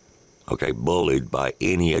bullied by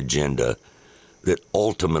any agenda that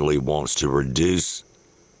ultimately wants to reduce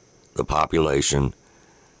the population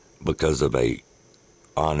because of a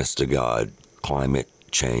honest-to-God climate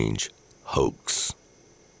change hoax.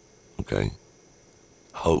 Okay?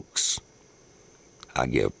 Hoax. I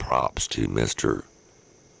give props to Mr.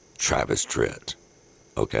 Travis Tritt.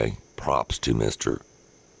 Okay? Props to Mr.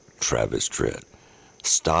 Travis Tritt.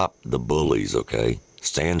 Stop the bullies, okay?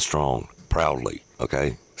 Stand strong, proudly,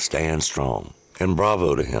 okay? Stand strong. And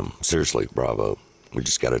bravo to him. Seriously, bravo. We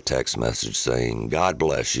just got a text message saying, God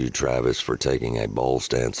bless you, Travis, for taking a bold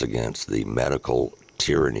stance against the medical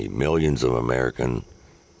tyranny. Millions of Americans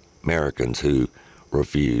who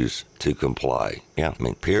refuse to comply. Yeah, I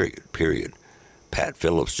mean, period. Pat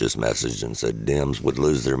Phillips just messaged and said Dems would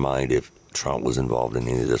lose their mind if Trump was involved in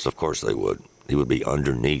any of this. Of course they would. He would be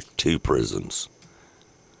underneath 2 prisons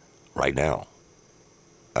right now.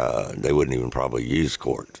 They wouldn't even probably use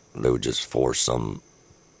court. They would just force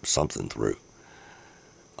something through.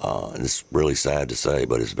 It's really sad to say,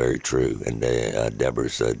 but it's very true. And Deborah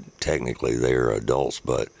said technically they are adults,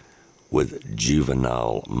 but with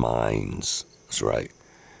juvenile minds. That's right.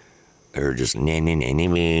 They're just they're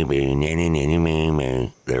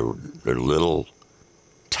little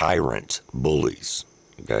tyrant bullies.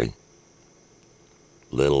 Okay.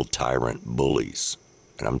 Little tyrant bullies.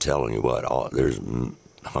 And I'm telling you what, there's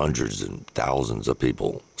hundreds and thousands of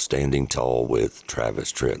people standing tall with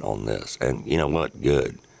Travis Tritt on this. And you know what?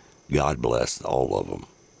 Good. God bless all of them.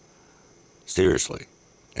 Seriously.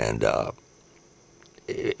 And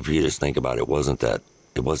if you just think about it, it wasn't that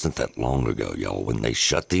long ago, y'all, when they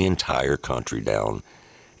shut the entire country down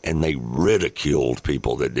and they ridiculed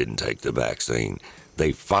people that didn't take the vaccine.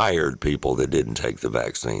 They fired people that didn't take the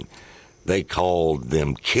vaccine. They called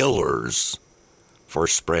them killers for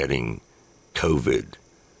spreading COVID.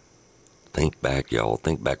 Think back, y'all.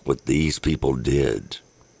 Think back what these people did.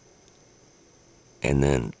 And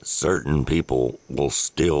then certain people will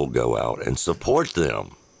still go out and support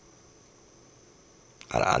them.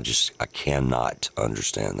 I cannot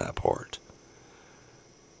understand that part.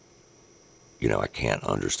 You know, I can't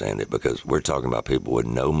understand it because we're talking about people with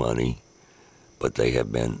no money, but they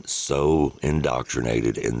have been so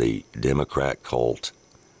indoctrinated in the Democrat cult,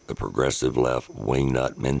 the progressive left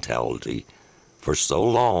wingnut mentality for so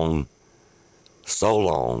long,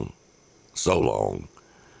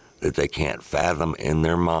 that they can't fathom in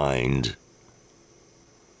their mind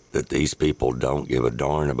that these people don't give a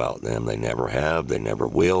darn about them. They never have, they never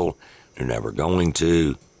will, they're never going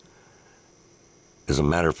to. As a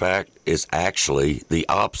matter of fact, it's actually the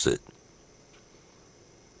opposite.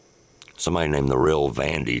 Somebody named The Real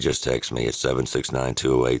Vandy just texted me at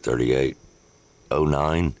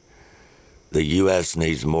 769-208-3809. The U.S.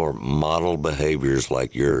 needs more model behaviors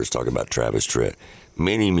like yours, talking about Travis Tritt.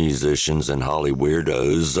 Many musicians and Holly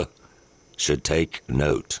weirdos should take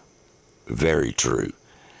note. Very true.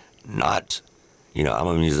 Not, you know, I'm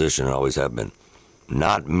a musician and always have been.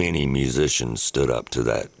 Not many musicians stood up to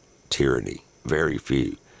that tyranny. Very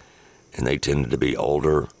few. And they tended to be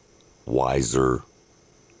older, wiser,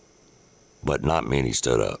 but not many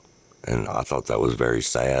stood up. And I thought that was very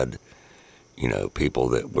sad. You know, people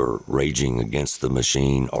that were raging against the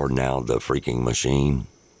machine are now the freaking machine.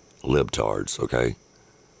 Libtards, okay?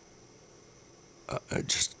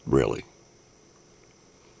 Just really.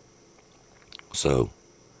 So,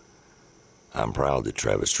 I'm proud that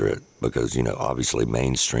Travis Tritt, because, you know, obviously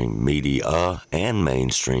mainstream media and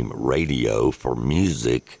mainstream radio for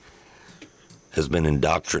music has been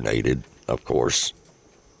indoctrinated, of course.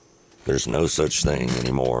 There's no such thing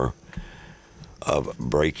anymore of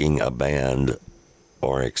breaking a band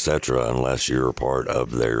or etc. unless you're a part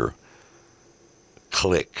of their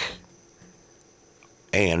clique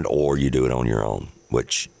and or you do it on your own,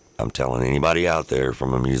 which I'm telling anybody out there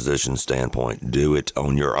from a musician standpoint, do it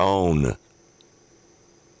on your own.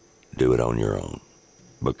 Do it on your own,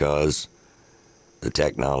 because the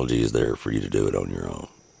technology is there for you to do it on your own,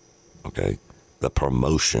 okay? The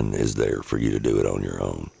promotion is there for you to do it on your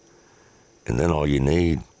own. And then all you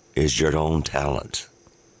need is your own talent.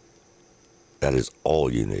 That is all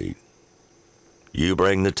you need. You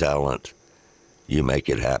bring the talent, you make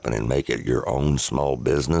it happen and make it your own small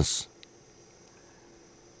business,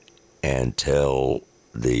 and tell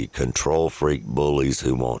the control freak bullies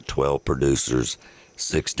who want 12 producers,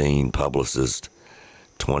 16 publicists,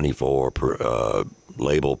 24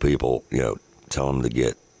 label people, you know, tell them to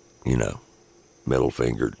get, you know, middle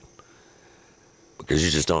fingered. Because you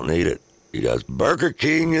just don't need it. You guys, Burger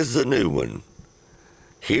King is the new one.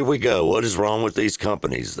 Here we go. What is wrong with these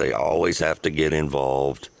companies? They always have to get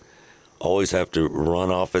involved, always have to run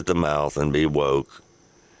off at the mouth and be woke.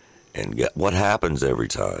 And get what happens every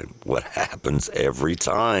time? What happens every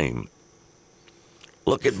time?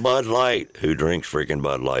 Look at Bud Light. Who drinks freaking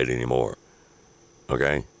Bud Light anymore?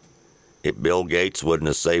 Okay? If Bill Gates wouldn't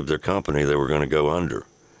have saved their company, they were going to go under.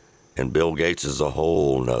 And Bill Gates is a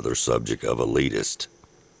whole nother subject of elitist.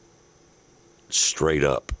 Straight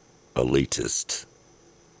up elitist.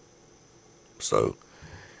 So,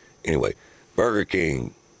 anyway, Burger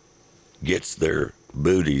King gets their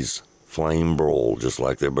booties flame broiled just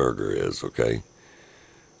like their burger is, okay?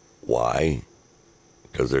 Why?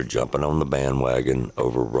 Because they're jumping on the bandwagon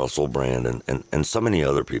over Russell Brand and so many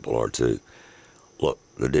other people are too. Look,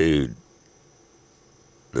 the dude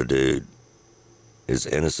is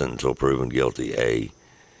innocent until proven guilty, A,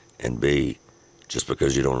 and B, just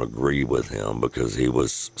because you don't agree with him, because he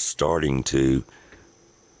was starting to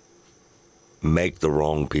make the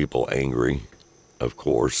wrong people angry, of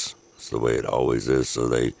course. It's the way it always is, so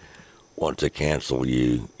they want to cancel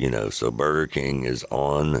you, you know. So Burger King is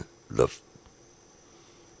on the,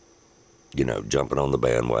 you know, jumping on the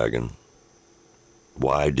bandwagon.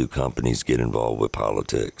 Why do companies get involved with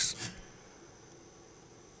politics?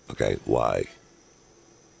 Okay, why?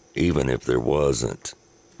 Even if there wasn't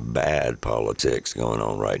bad politics going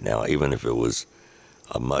on right now, even if it was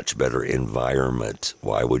a much better environment,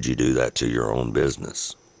 why would you do that to your own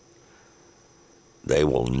business? They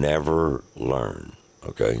will never learn.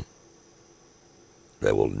 okay?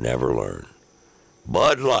 They will never learn.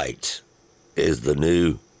 Bud Light is the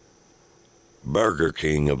new Burger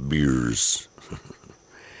King of beers.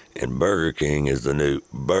 And Burger King is the new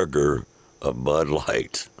burger of Bud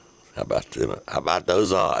Light. How about them? How about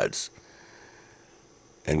those odds?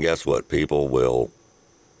 And guess what? People will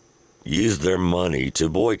use their money to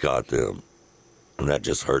boycott them. And that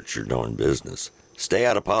just hurts your darn business. Stay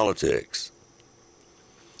out of politics.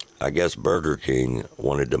 I guess Burger King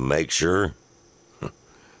wanted to make sure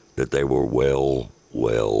that they were well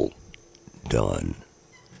done.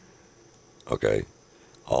 Okay?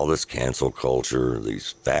 All this cancel culture,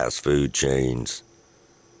 these fast food chains,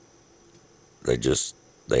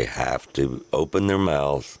 they have to open their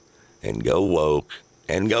mouth and go woke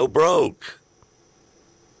and go broke.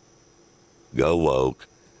 Go woke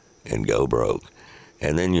and go broke.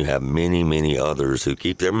 And then you have many others who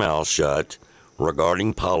keep their mouths shut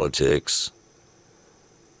regarding politics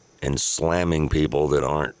and slamming people that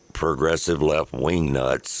aren't progressive left-wing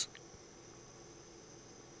nuts.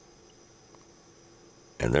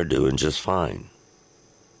 And they're doing just fine.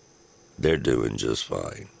 They're doing just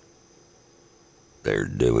fine. They're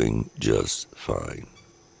doing just fine.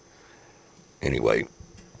 Anyway,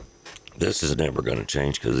 this is never going to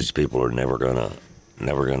change because these people are never going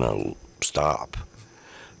to stop.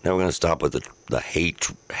 Never going to stop with the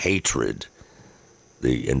hatred,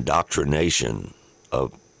 the indoctrination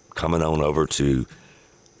of coming on over to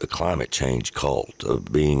the climate change cult,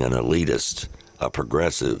 of being an elitist, a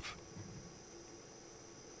progressive.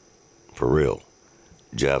 For real.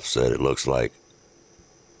 Jeff said it looks like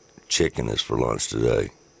chicken is for lunch today.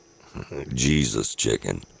 Jesus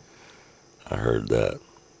chicken. I heard that.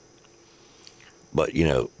 But,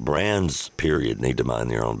 brands, period, need to mind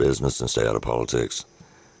their own business and stay out of politics.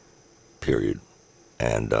 Period.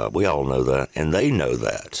 And we all know that, and they know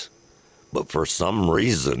that. But for some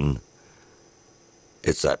reason,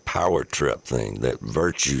 it's that power trip thing, that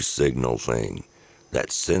virtue signal thing,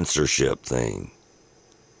 that censorship thing.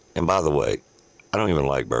 And by the way, I don't even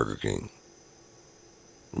like Burger King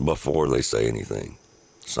before they say anything.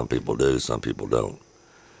 Some people do, some people don't.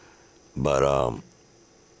 But,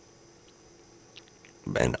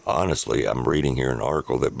 and honestly, I'm reading here an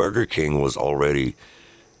article that Burger King was already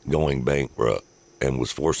going bankrupt and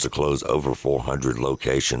was forced to close over 400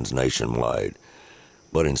 locations nationwide.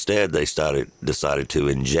 But instead, they decided to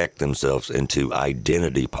inject themselves into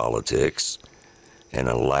identity politics and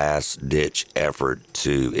a last-ditch effort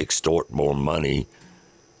to extort more money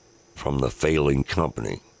from the failing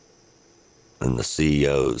company and the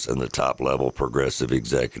CEOs and the top-level progressive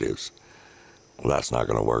executives. Well, that's not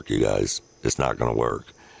going to work, you guys. It's not going to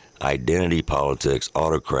work. Identity politics,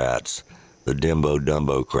 autocrats, the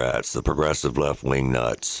dimbo-dumbo-crats, the progressive left-wing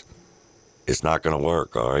nuts. It's not going to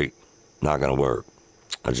work, all right? Not going to work.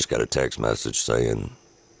 I just got a text message saying,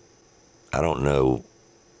 I don't know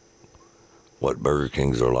what Burger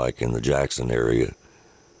Kings are like in the Jackson area,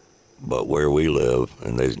 but where we live,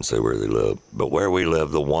 and they didn't say where they live, but where we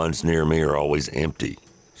live, the ones near me are always empty.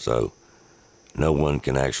 So no one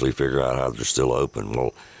can actually figure out how they're still open.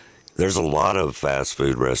 Well, there's a lot of fast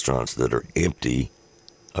food restaurants that are empty,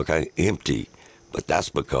 okay, empty, but that's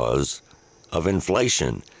because of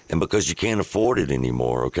inflation and because you can't afford it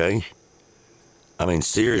anymore, okay? I mean,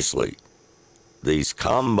 seriously, these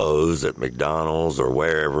combos at McDonald's or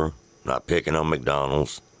wherever, not picking on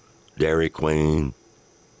McDonald's, Dairy Queen,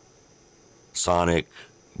 Sonic,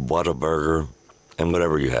 Whataburger, and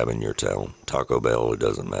whatever you have in your town. Taco Bell, it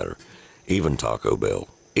doesn't matter. Even Taco Bell.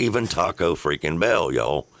 Even Taco freaking Bell,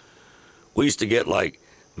 y'all. We used to get like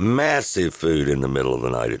massive food in the middle of the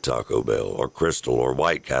night at Taco Bell or Crystal or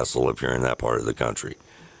White Castle if you're in that part of the country.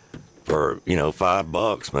 For,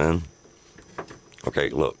 $5, man. Okay,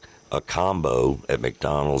 look, a combo at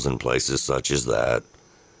McDonald's and places such as that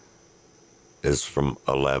is from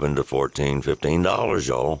 $11 to $14, $15,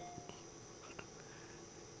 y'all.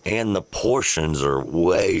 And the portions are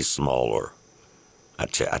way smaller. I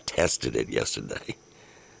tested it yesterday.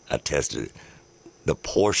 I tested it. The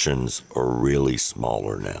portions are really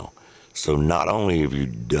smaller now. So not only are you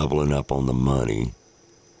doubling up on the money,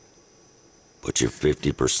 but you're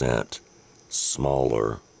 50%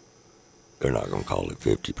 smaller. They're not going to call it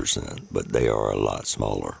 50%, but they are a lot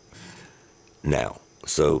smaller. Now,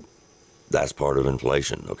 so that's part of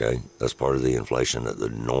inflation, okay? That's part of the inflation that the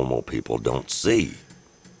normal people don't see.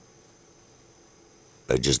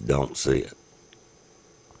 They just don't see it.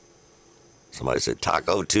 Somebody said,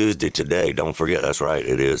 Taco Tuesday today. Don't forget, that's right,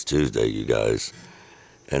 it is Tuesday, you guys.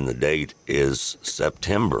 And the date is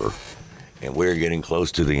September. And we're getting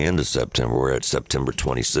close to the end of September. We're at September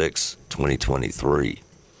 26, 2023.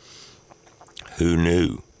 Who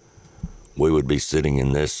knew we would be sitting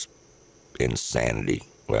in this insanity?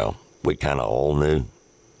 Well, we kind of all knew.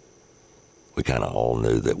 We kind of all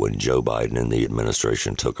knew that when Joe Biden and the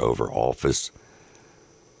administration took over office,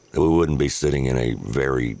 that we wouldn't be sitting in a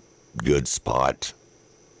very good spot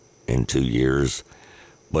in 2 years.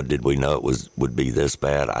 But did we know it would be this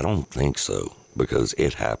bad? I don't think so, because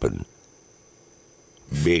it happened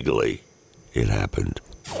bigly. It happened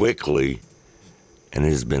quickly, and it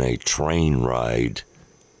has been a train ride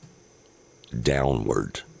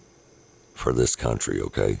downward for this country,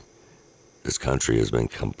 okay? This country has been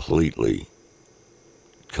completely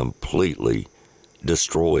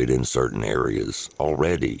destroyed in certain areas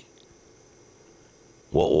already.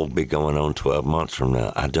 What will be going on 12 months from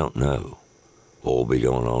now? I don't know. What will be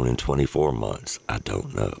going on in 24 months? I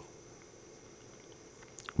don't know.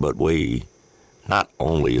 But we, not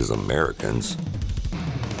only as Americans,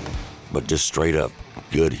 but just straight up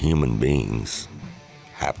good human beings,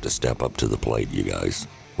 have to step up to the plate, you guys.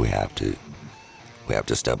 We have to. We have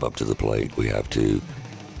to step up to the plate. We have to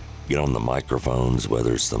get on the microphones,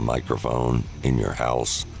 whether it's the microphone in your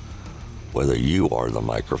house, whether you are the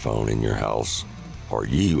microphone in your house, or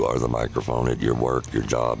you are the microphone at your work, your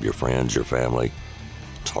job, your friends, your family.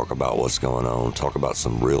 Talk about what's going on. Talk about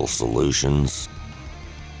some real solutions.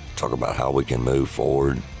 Talk about how we can move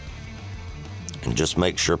forward. And just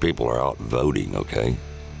make sure people are out voting, okay?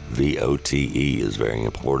 VOTE is very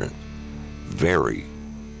important. Very,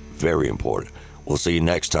 very important. We'll see you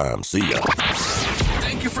next time. See ya.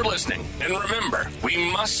 Thank you for listening. And remember,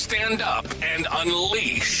 we must stand up and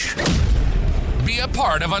unleash. Be a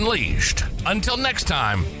part of Unleashed. Until next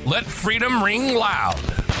time, let freedom ring loud.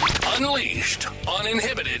 Unleashed,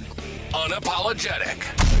 uninhibited,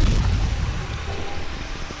 unapologetic.